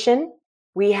petition,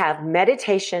 we have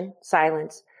meditation,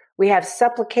 silence, we have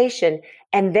supplication,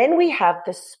 and then we have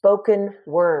the spoken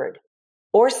word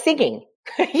or singing.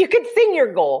 You can sing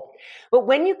your goal. But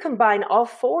when you combine all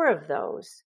 4 of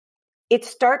those, it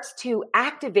starts to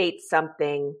activate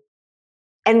something.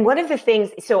 And one of the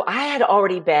things, so I had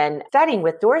already been studying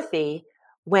with Dorothy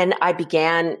when I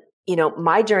began,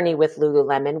 my journey with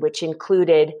Lululemon, which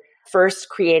included first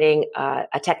creating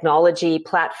a technology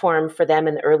platform for them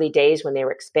in the early days when they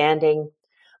were expanding.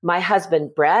 My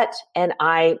husband, Brett, and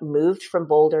I moved from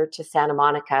Boulder to Santa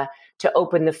Monica to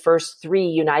open the first 3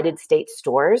 United States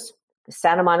stores, the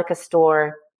Santa Monica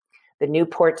store, the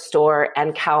Newport store,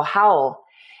 and Cow Howell.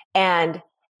 And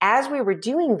as we were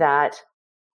doing that,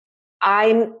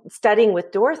 I'm studying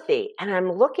with Dorothy and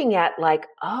I'm looking at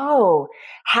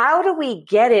how do we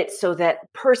get it so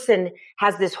that person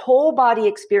has this whole body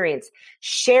experience,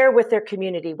 share with their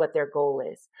community what their goal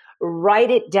is,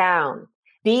 write it down,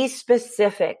 be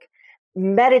specific,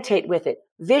 meditate with it,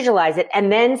 visualize it,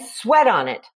 and then sweat on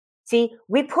it. See,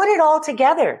 we put it all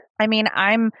together. I mean,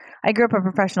 I grew up a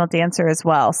professional dancer as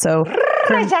well. So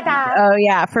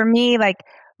for me,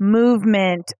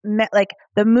 movement,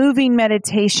 the moving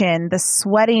meditation, the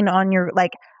sweating on your,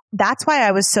 that's why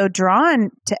I was so drawn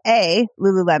to A,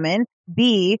 Lululemon,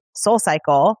 B,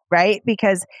 SoulCycle, right?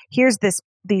 Because here's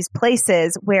these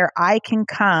places where I can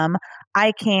come,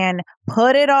 I can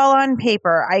put it all on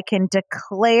paper, I can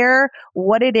declare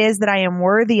what it is that I am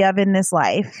worthy of in this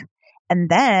life, and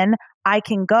then I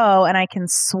can go and I can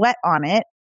sweat on it.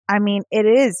 I mean, it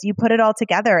is, you put it all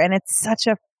together and it's such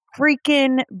a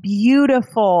freaking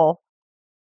beautiful,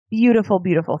 beautiful,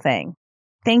 beautiful thing.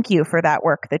 Thank you for that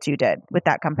work that you did with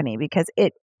that company, because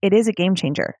it is a game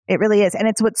changer. It really is. And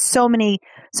it's what so many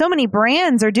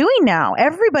brands are doing now.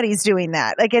 Everybody's doing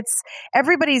that.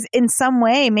 Everybody's in some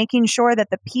way making sure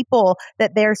that the people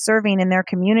that they're serving in their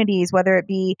communities, whether it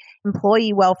be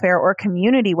employee welfare or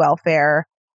community welfare,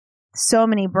 so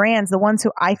many brands, the ones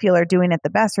who I feel are doing it the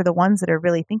best are the ones that are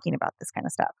really thinking about this kind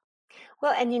of stuff.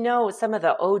 Well, and some of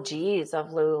the OGs of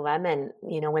Lululemon,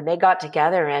 when they got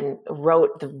together and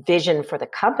wrote the vision for the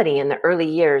company in the early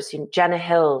years, Jenna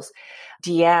Hills,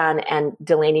 Deanne, and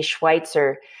Delaney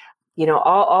Schweitzer,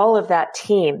 all of that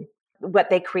team, what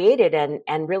they created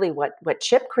and really what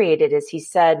Chip created is he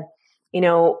said,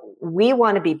 we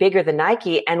want to be bigger than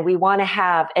Nike and we want to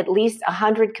have at least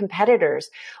 100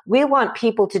 competitors. We want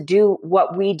people to do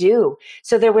what we do.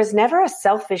 So there was never a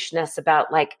selfishness about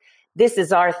this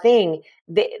is our thing.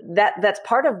 That's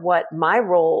part of what my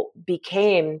role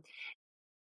became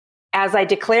as I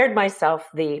declared myself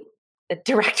the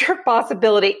director of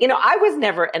possibility. I was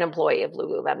never an employee of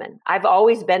Lululemon. I've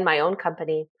always been my own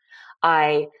company.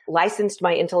 I licensed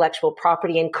my intellectual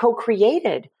property and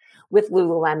co-created with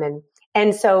Lululemon.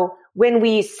 And so when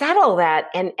we said all that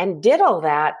and did all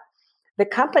that, the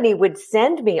company would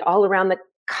send me all around the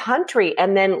country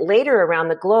and then later around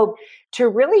the globe to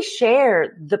really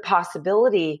share the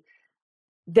possibility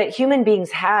that human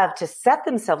beings have to set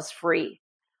themselves free.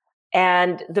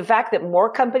 And the fact that more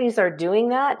companies are doing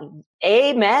that,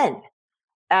 amen.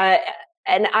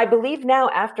 And I believe now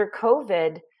after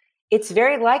COVID, it's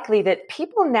very likely that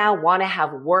people now want to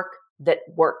have work that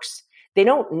works. They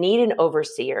don't need an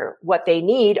overseer. What they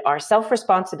need are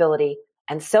self-responsibility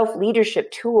and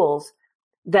self-leadership tools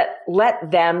that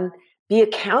let them be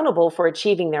accountable for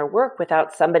achieving their work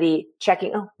without somebody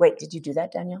checking, oh, wait, did you do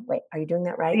that, Danielle? Wait, are you doing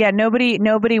that right? Yeah,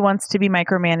 nobody wants to be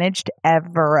micromanaged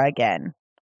ever again.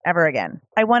 Ever again.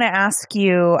 I want to ask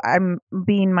you, I want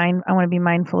to be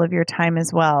mindful of your time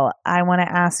as well. I want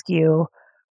to ask you,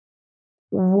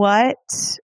 what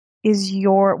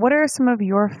are some of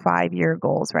your 5-year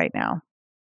goals right now?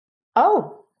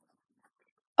 Oh,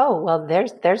 well,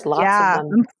 there's lots of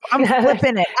them.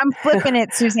 I'm flipping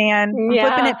it, Susanne. I'm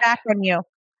flipping it back on you.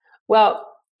 Well,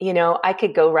 I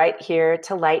could go right here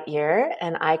to Lightyear,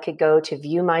 and I could go to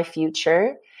View My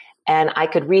Future, and I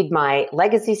could read my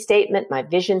legacy statement, my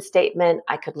vision statement.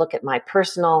 I could look at my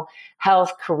personal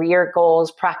health, career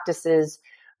goals, practices,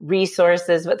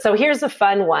 resources. But so here's a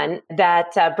fun one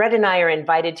that Brett and I are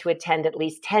invited to attend at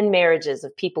least 10 marriages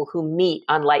of people who meet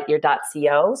on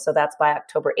lightyear.co. So that's by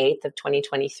October 8th of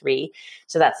 2023.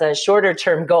 So that's a shorter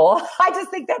term goal. I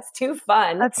just think that's too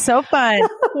fun. That's so fun.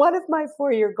 One of my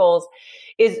 4-year goals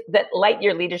is that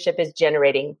Lightyear Leadership is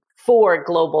generating 4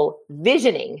 global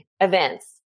visioning events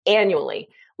annually,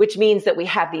 which means that we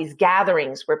have these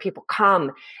gatherings where people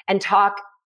come and talk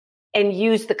and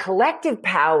use the collective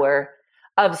power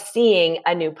of seeing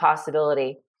a new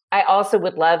possibility. I also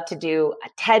would love to do a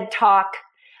TED Talk.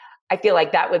 I feel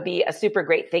like that would be a super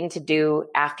great thing to do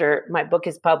after my book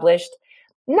is published.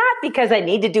 Not because I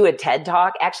need to do a TED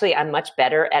Talk. Actually, I'm much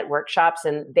better at workshops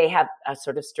and they have a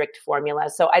sort of strict formula.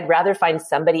 So I'd rather find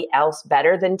somebody else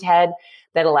better than TED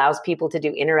that allows people to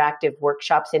do interactive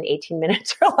workshops in 18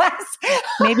 minutes or less.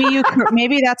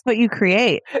 Maybe that's what you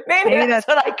create. Maybe that's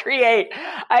what I create.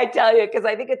 I tell you, because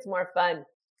I think it's more fun.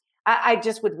 I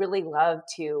just would really love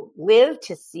to live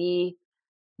to see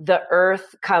the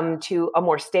earth come to a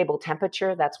more stable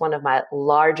temperature. That's one of my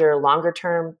longer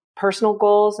term personal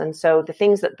goals. And so the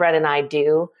things that Brett and I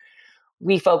do,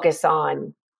 we focus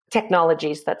on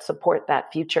technologies that support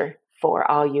that future for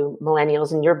all you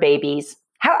millennials and your babies.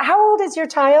 How old is your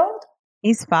child?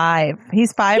 He's 5.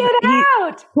 He's 5. Get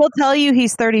out! We'll tell you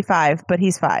he's 35, but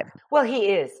he's 5. Well, he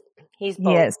is. He's both.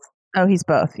 He is. Oh, he's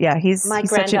both. Yeah, my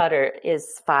granddaughter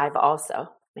is 5 also.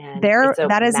 And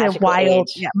that is a wild,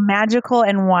 magical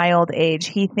and wild age.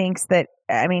 He thinks that,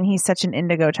 he's such an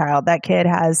indigo child. That kid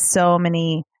has so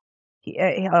many.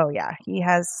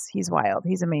 He's wild.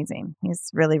 He's amazing. He's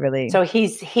really, really. So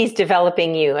he's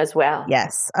developing you as well.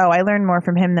 Yes. Oh, I learn more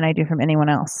from him than I do from anyone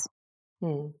else.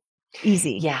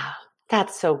 Easy. Yeah.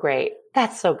 That's so great.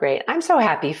 I'm so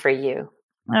happy for you.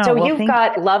 Oh, so you've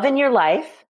got love in your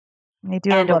life. I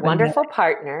do, and a wonderful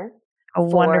partner.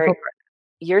 For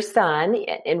your son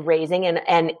in raising,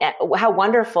 and how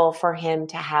wonderful for him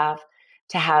to have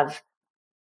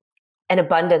an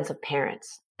abundance of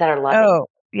parents that are loving. Oh,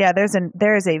 yeah,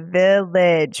 there is a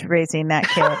village raising that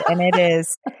kid, and it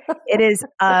is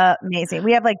amazing.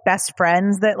 We have best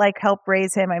friends that help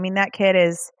raise him. That kid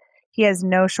he has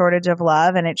no shortage of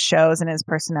love, and it shows in his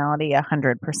personality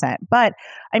 100%. But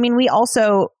we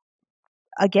also,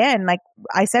 again, like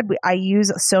I said, I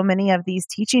use so many of these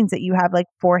teachings that you have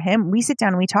for him. We sit down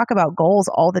and we talk about goals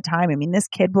all the time. This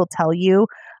kid will tell you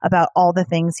about all the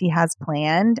things he has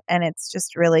planned. And it's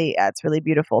just it's really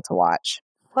beautiful to watch.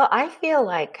 Well, I feel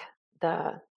like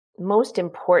the most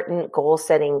important goal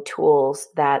setting tools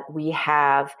that we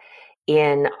have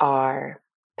in our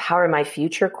Power My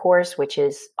Future course, which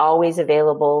is always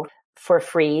available for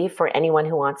free for anyone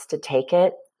who wants to take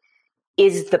it,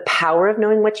 is the power of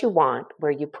knowing what you want,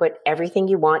 where you put everything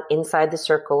you want inside the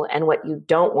circle and what you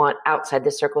don't want outside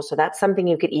the circle. So that's something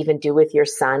you could even do with your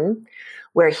son,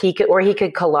 where he could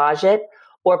collage it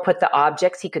or put the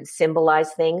objects, he could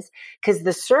symbolize things, because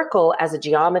the circle as a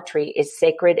geometry is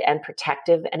sacred and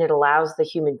protective, and it allows the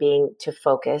human being to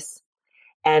focus,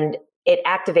 and it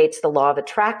activates the law of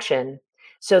attraction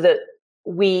so that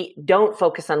we don't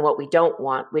focus on what we don't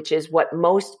want, which is what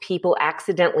most people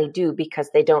accidentally do because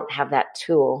they don't have that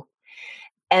tool.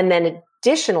 And then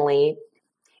additionally,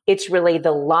 it's really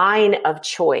the line of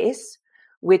choice,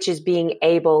 which is being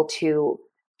able to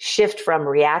shift from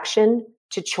reaction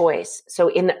to choice. So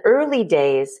in the early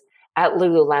days at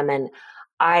Lululemon,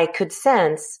 I could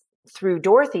sense through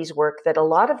Dorothy's work that a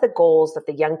lot of the goals that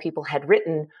the young people had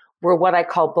written were what I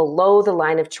call below the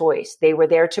line of choice. They were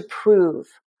there to prove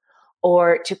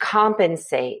or to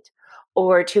compensate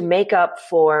or to make up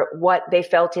for what they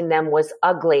felt in them was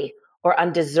ugly or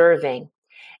undeserving.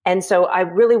 And so I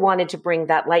really wanted to bring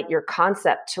that light year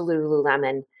concept to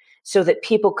Lululemon so that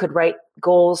people could write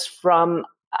goals from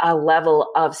a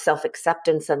level of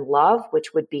self-acceptance and love,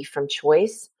 which would be from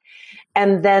choice.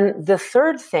 And then the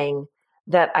third thing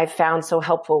that I found so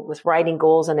helpful with writing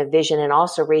goals and a vision and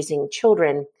also raising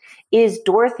children is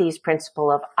Dorothy's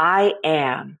principle of I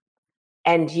am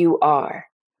and you are.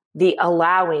 The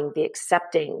allowing, the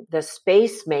accepting, the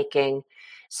space making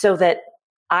so that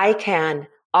I can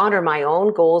honor my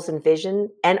own goals and vision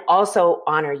and also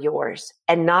honor yours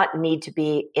and not need to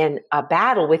be in a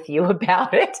battle with you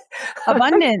about it.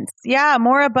 Abundance. Yeah,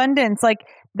 more abundance. Like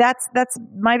that's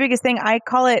my biggest thing. I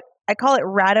call it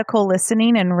radical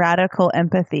listening and radical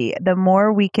empathy. The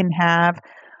more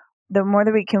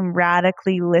that we can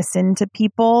radically listen to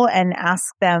people and ask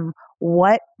them,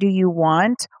 what do you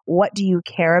want? What do you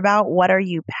care about? What are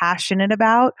you passionate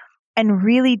about? And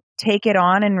really take it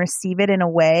on and receive it in a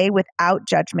way without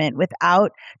judgment,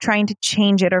 without trying to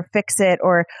change it or fix it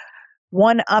or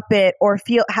one up it or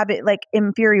have it like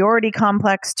inferiority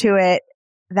complex to it.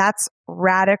 That's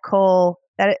radical.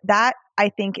 That I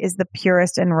think is the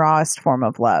purest and rawest form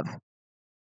of love.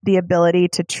 The ability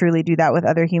to truly do that with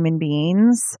other human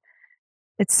beings.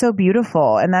 It's so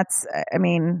beautiful. And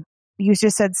you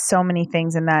just said so many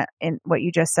things in what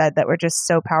you just said that were just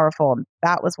so powerful.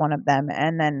 That was one of them.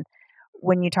 And then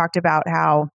when you talked about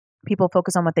how people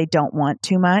focus on what they don't want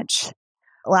too much.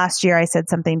 Last year, I said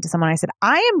something to someone. I said,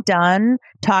 I am done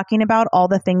talking about all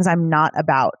the things I'm not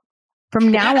about. From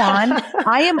now on,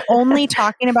 I am only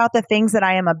talking about the things that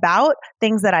I am about,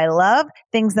 things that I love,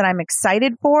 things that I'm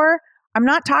excited for. I'm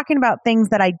not talking about things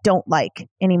that I don't like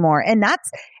anymore. And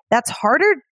that's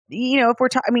harder, if we're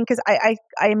talking, because I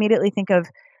immediately think of,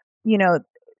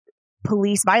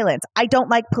 police violence. I don't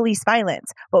like police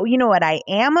violence, but you know what I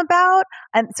am about?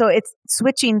 And so it's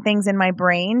switching things in my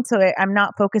brain. So I'm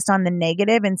not focused on the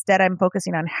negative. Instead, I'm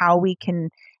focusing on how we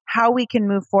can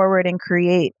move forward and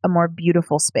create a more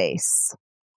beautiful space.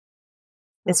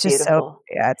 It's just beautiful.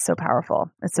 It's so powerful.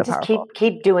 It's so powerful.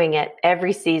 Keep doing it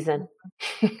every season.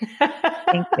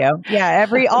 Thank you. Yeah.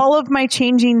 All of my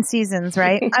changing seasons,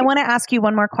 right? I want to ask you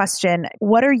one more question.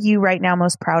 What are you right now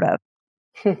most proud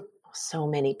of? So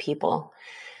many people,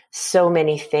 so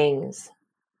many things.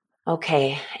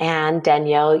 Okay. And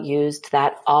Danielle used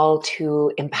that all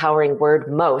too empowering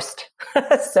word most.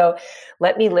 So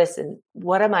let me listen.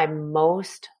 What am I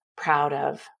most proud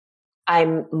of?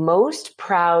 I'm most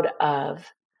proud of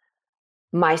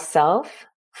myself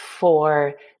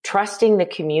for trusting the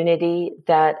community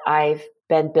that I've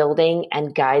been building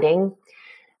and guiding,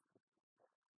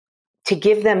 to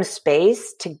give them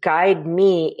space to guide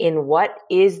me in what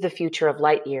is the future of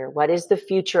Lightyear, what is the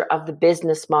future of the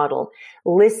business model,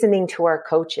 listening to our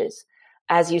coaches.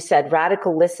 As you said,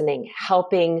 radical listening,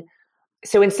 helping.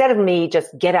 So instead of me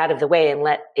just get out of the way and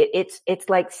let it's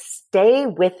like stay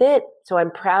with it. So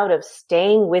I'm proud of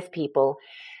staying with people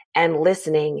and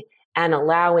listening and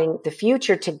allowing the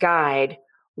future to guide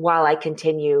while I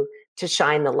continue to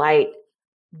shine the light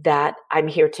that I'm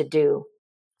here to do.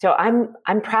 So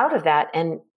I'm proud of that.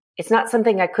 And it's not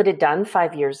something I could have done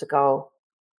 5 years ago.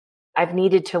 I've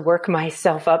needed to work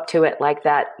myself up to it like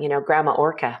that, Grandma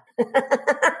Orca.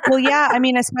 Well, yeah. I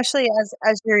mean, especially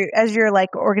as your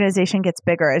like organization gets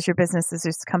bigger, as your business, as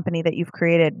this company that you've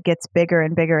created gets bigger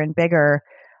and bigger and bigger.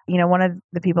 One of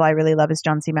the people I really love is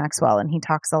John C. Maxwell. And he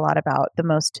talks a lot about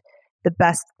the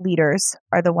best leaders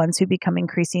are the ones who become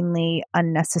increasingly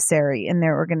unnecessary in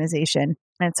their organization.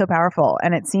 And it's so powerful.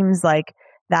 And it seems like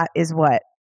that is what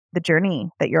the journey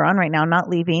that you're on right now, not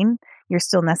leaving. You're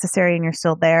still necessary and you're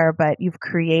still there, but you've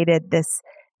created this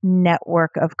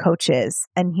network of coaches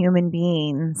and human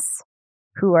beings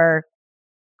who are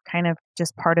kind of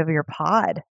just part of your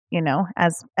pod,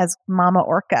 as Mama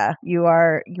Orca, you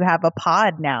have a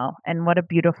pod now. And what a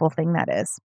beautiful thing that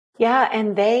is. Yeah.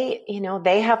 And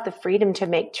they have the freedom to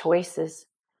make choices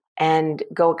and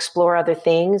go explore other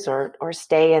things or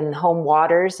stay in home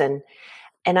waters. And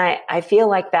I feel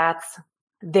like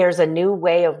there's a new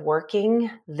way of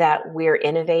working that we're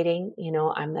innovating.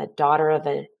 I'm the daughter of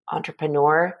an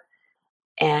entrepreneur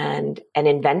and an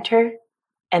inventor.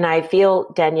 And I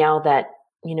feel, Danielle, that,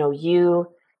 you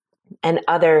and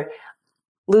other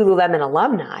Lululemon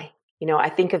alumni, I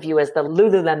think of you as the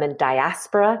Lululemon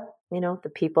diaspora,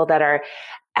 the people that are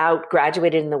out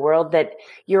graduated in the world, that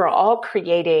you're all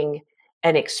creating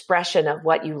an expression of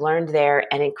what you learned there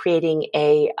and in creating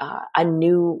a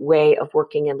new way of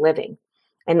working and living.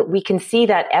 And we can see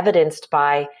that evidenced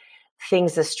by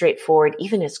things as straightforward,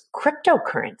 even as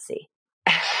cryptocurrency.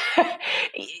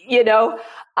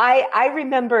 I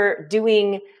remember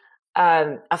doing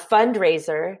a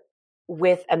fundraiser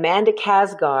with Amanda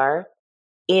Kasgar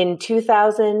in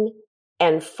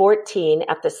 2014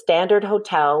 at the Standard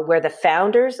Hotel, where the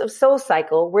founders of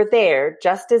SoulCycle were there,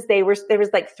 just as there was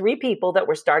like 3 people that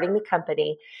were starting the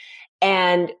company.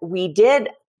 And we did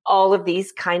all of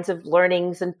these kinds of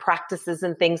learnings and practices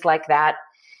and things like that.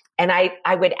 And I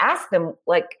would ask them,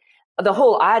 like the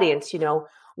whole audience,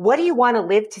 what do you want to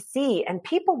live to see? And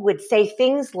people would say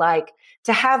things like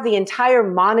to have the entire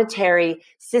monetary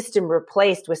system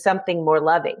replaced with something more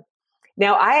loving.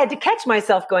 Now, I had to catch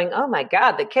myself going, oh my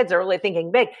God, the kids are really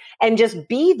thinking big, and just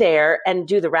be there and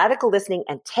do the radical listening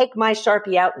and take my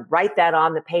Sharpie out and write that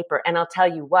on the paper. And I'll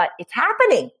tell you what, it's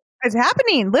happening. It's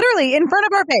happening literally in front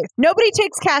of our face. Nobody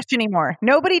takes cash anymore.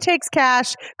 Nobody takes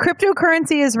cash.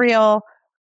 Cryptocurrency is real.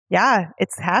 Yeah,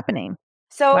 it's happening.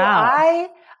 So wow.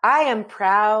 I am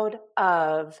proud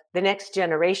of the next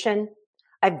generation.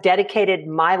 I've dedicated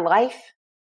my life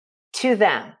to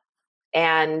them.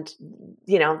 And,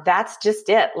 that's just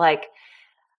it. Like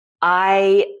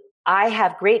I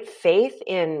have great faith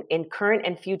in current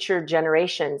and future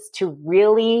generations to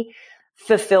really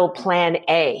fulfill plan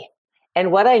A.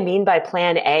 And what I mean by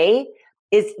plan A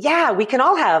is, we can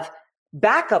all have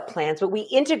backup plans, but we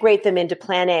integrate them into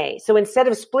plan A. So instead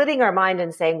of splitting our mind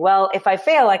and saying, well, if I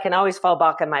fail, I can always fall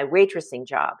back on my waitressing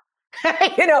job.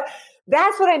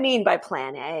 That's what I mean by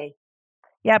plan A.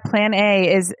 Yeah, plan A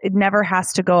it never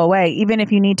has to go away. Even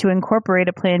if you need to incorporate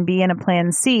a plan B and a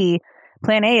plan C,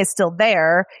 plan A is still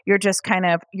there. You're just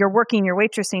you're working your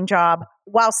waitressing job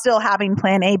while still having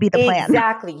plan A be the plan.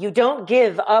 Exactly. You don't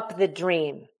give up the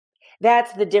dream.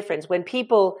 That's the difference. When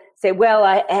people say, well,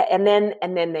 and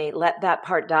then they let that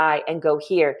part die and go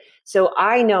here. So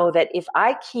I know that if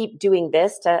I keep doing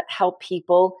this to help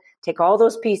people take all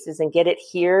those pieces and get it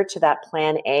here to that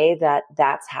plan A,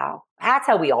 that's how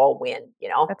we all win,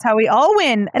 That's how we all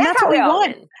win. And that's what we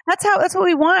want. Win. That's what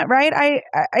we want, right?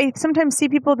 I sometimes see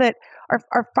people that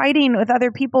are fighting with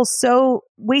other people, so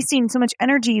wasting so much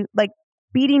energy, like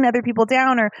beating other people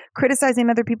down or criticizing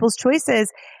other people's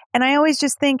choices. And I always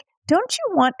just think, don't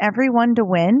you want everyone to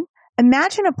win?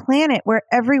 Imagine a planet where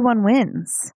everyone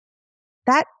wins.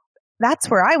 That's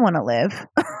where I want to live.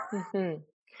 Mm-hmm.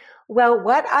 Well,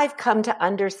 what I've come to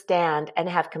understand and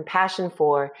have compassion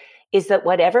for is that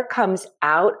whatever comes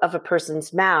out of a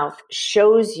person's mouth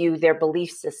shows you their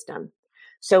belief system.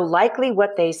 So likely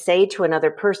what they say to another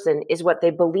person is what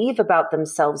they believe about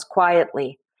themselves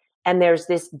quietly. And there's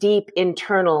this deep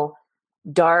internal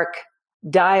dark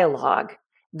dialogue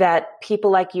that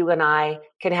people like you and I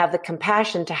can have the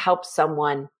compassion to help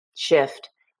someone shift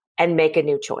and make a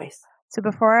new choice. So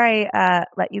before I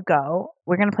let you go,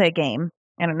 we're going to play a game.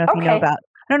 I don't know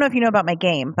if you know about my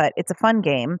game, but it's a fun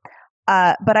game.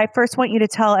 But I first want you to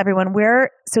tell everyone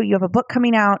so you have a book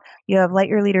coming out, you have Light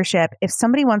Your Leadership. If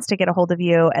somebody wants to get a hold of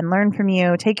you and learn from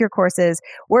you, take your courses,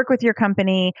 work with your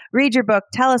company, read your book,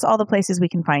 tell us all the places we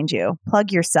can find you.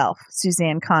 Plug yourself,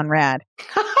 Susanne Conrad.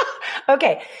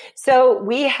 Okay. So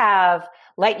we have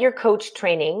Light Your Coach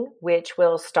training, which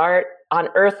will start on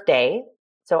Earth Day.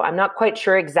 So I'm not quite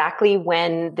sure exactly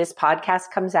when this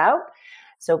podcast comes out.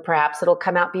 So perhaps it'll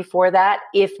come out before that.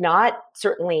 If not,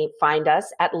 certainly find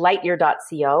us at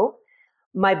lightyear.co.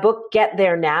 My book, Get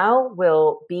There Now,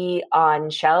 will be on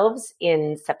shelves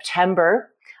in September.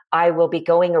 I will be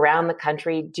going around the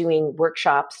country doing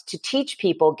workshops to teach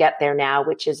people Get There Now,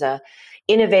 which is a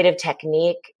innovative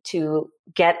technique to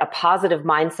get a positive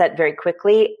mindset very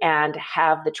quickly and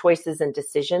have the choices and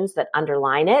decisions that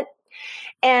underline it.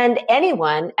 And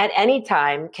anyone at any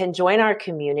time can join our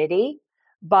community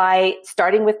by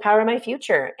starting with Power My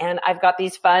Future. And I've got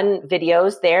these fun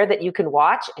videos there that you can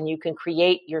watch and you can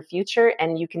create your future.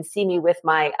 And you can see me with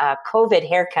my COVID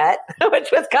haircut, which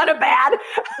was kind of bad,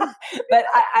 but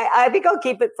I think I'll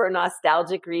keep it for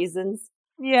nostalgic reasons.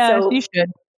 Yeah, so, you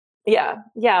should.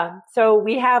 Yeah. So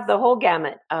we have the whole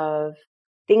gamut of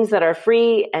things that are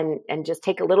free and just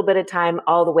take a little bit of time,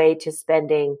 all the way to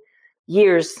spending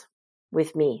years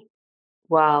with me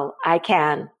while I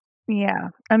can. Yeah.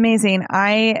 Amazing.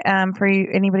 For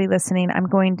anybody listening,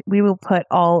 we will put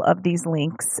all of these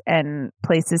links and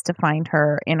places to find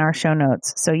her in our show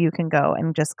notes. So you can go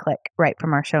and just click right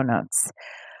from our show notes.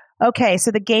 Okay.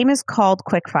 So the game is called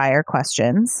Quickfire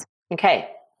Questions. Okay.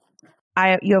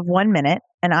 You have 1 minute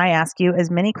and I ask you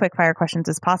as many quickfire questions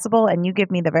as possible. And you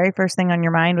give me the very first thing on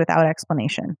your mind without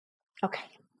explanation. Okay.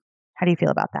 How do you feel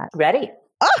about that? Ready.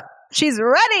 Oh, she's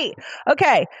ready.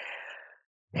 Okay.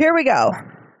 Here we go.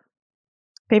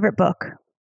 Favorite book?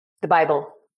 The Bible.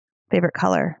 Favorite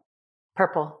color?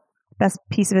 Purple. Best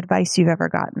piece of advice you've ever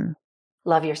gotten?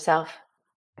 Love yourself.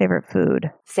 Favorite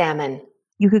food? Salmon.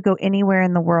 You could go anywhere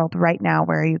in the world right now.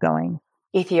 Where are you going?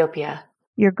 Ethiopia.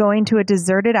 You're going to a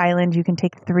deserted island. You can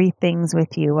take 3 things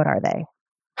with you. What are they?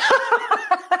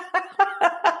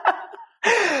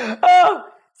 Oh,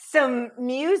 some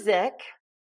music,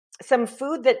 some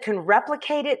food that can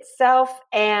replicate itself.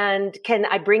 And can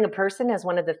I bring a person as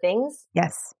one of the things?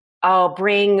 Yes. I'll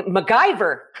bring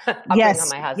MacGyver. I'll bring on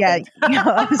my husband. Yeah.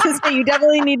 I was just saying, you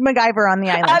definitely need MacGyver on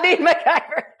the island. I need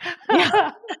MacGyver.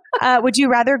 Yeah. Would you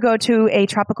rather go to a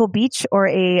tropical beach or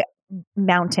a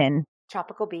mountain?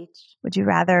 Tropical beach. Would you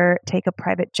rather take a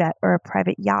private jet or a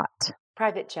private yacht?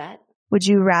 Private jet. Would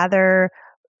you rather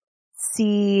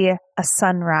see a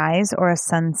sunrise or a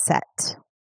sunset?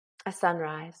 A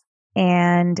sunrise.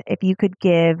 And if you could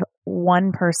give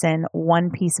one person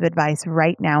one piece of advice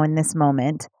right now in this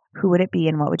moment, who would it be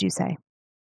and what would you say?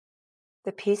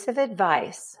 The piece of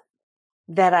advice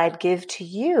that I'd give to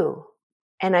you,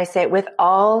 and I say it with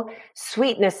all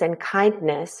sweetness and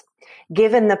kindness,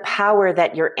 given the power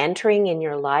that you're entering in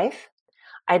your life,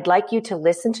 I'd like you to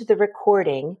listen to the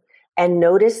recording and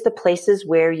notice the places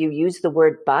where you use the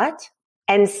word but,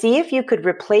 and see if you could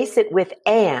replace it with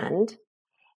and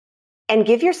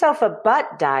give yourself a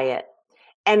but diet.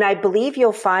 And I believe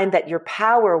you'll find that your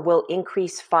power will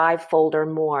increase 5-fold or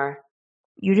more.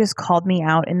 You just called me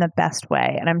out in the best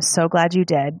way. And I'm so glad you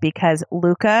did, because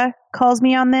Luca calls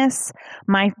me on this.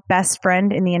 My best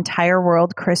friend in the entire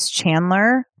world, Chris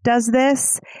Chandler, does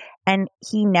this. And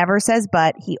he never says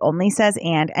but, he only says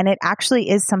and it actually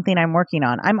is something I'm working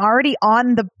on. I'm already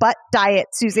on the butt diet,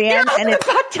 Susanne. You're on the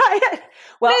butt diet.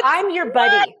 Well, I'm your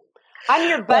buddy. I'm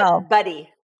your buddy.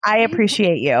 I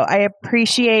appreciate you. I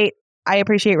appreciate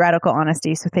radical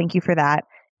honesty. So thank you for that.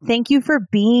 Thank you for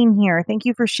being here. Thank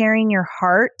you for sharing your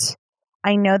heart.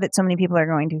 I know that so many people are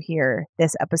going to hear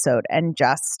this episode and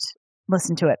just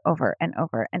listen to it over and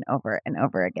over and over and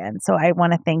over again. So I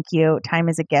want to thank you. Time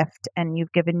is a gift and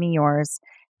you've given me yours.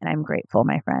 And I'm grateful,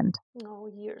 my friend. Oh,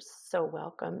 you're so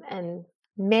welcome. And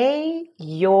may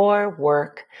your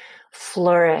work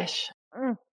flourish.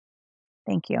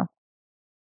 Thank you.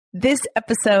 This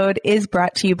episode is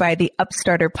brought to you by the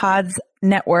Upstarter Pods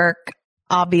Network.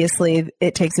 Obviously,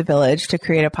 it takes a village to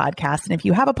create a podcast. And if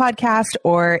you have a podcast,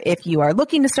 or if you are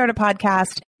looking to start a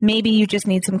podcast, maybe you just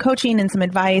need some coaching and some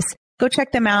advice, go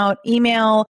check them out.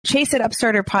 Email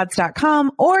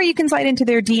chase@upstarterpods.com, or you can slide into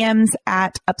their DMs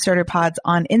at upstarterpods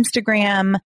on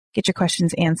Instagram. Get your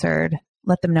questions answered.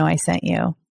 Let them know I sent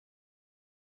you.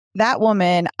 That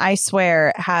woman, I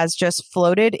swear, has just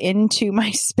floated into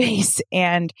my space.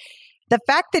 And the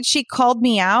fact that she called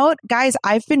me out, guys,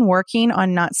 I've been working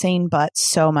on not saying but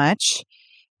so much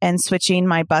and switching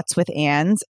my buts with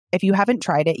ands. If you haven't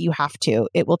tried it, you have to.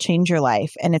 It will change your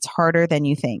life, and it's harder than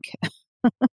you think.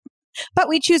 But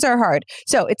we choose our hard.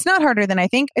 So it's not harder than I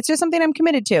think. It's just something I'm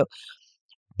committed to.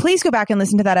 Please go back and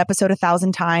listen to that episode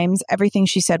 1,000 times. Everything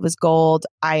she said was gold.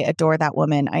 I adore that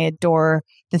woman. I adore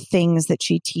the things that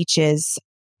she teaches.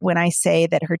 When I say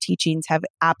that her teachings have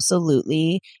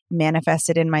absolutely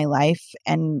manifested in my life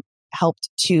and helped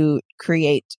to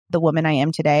create the woman I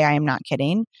am today, I am not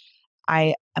kidding.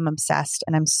 I am obsessed,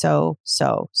 and I'm so,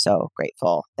 so, so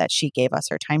grateful that she gave us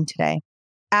her time today.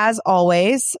 As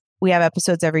always, we have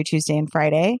episodes every Tuesday and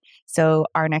Friday. So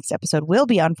our next episode will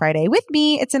be on Friday with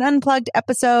me. It's an unplugged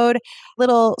episode,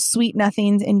 little sweet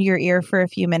nothings into your ear for a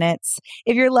few minutes.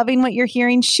 If you're loving what you're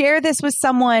hearing, share this with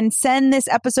someone. Send this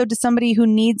episode to somebody who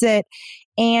needs it.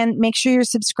 And make sure you're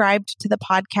subscribed to the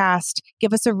podcast.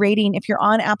 Give us a rating if you're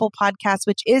on Apple Podcasts,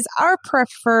 which is our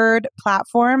preferred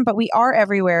platform, but we are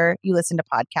everywhere you listen to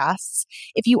podcasts.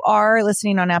 If you are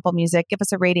listening on Apple Music, give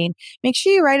us a rating. Make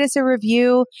sure you write us a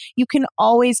review. You can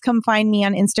always come find me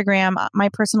on Instagram. My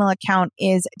personal account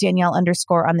is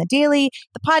Danielle_on_the_daily.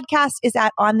 The podcast is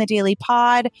at On the Daily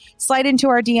Pod. Slide into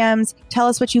our DMs. Tell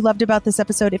us what you loved about this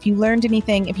episode. If you learned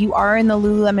anything, if you are in the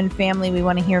Lululemon family, we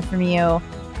want to hear from you.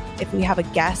 If we have a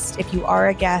guest, if you are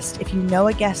a guest, if you know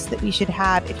a guest that we should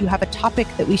have, if you have a topic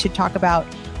that we should talk about,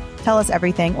 tell us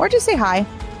everything, or just say hi.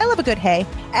 I love a good hey.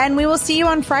 And we will see you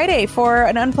on Friday for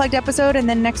an unplugged episode, and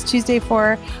then next Tuesday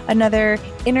for another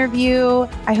interview.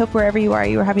 I hope wherever you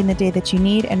are having the day that you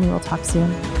need, and we will talk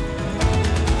soon.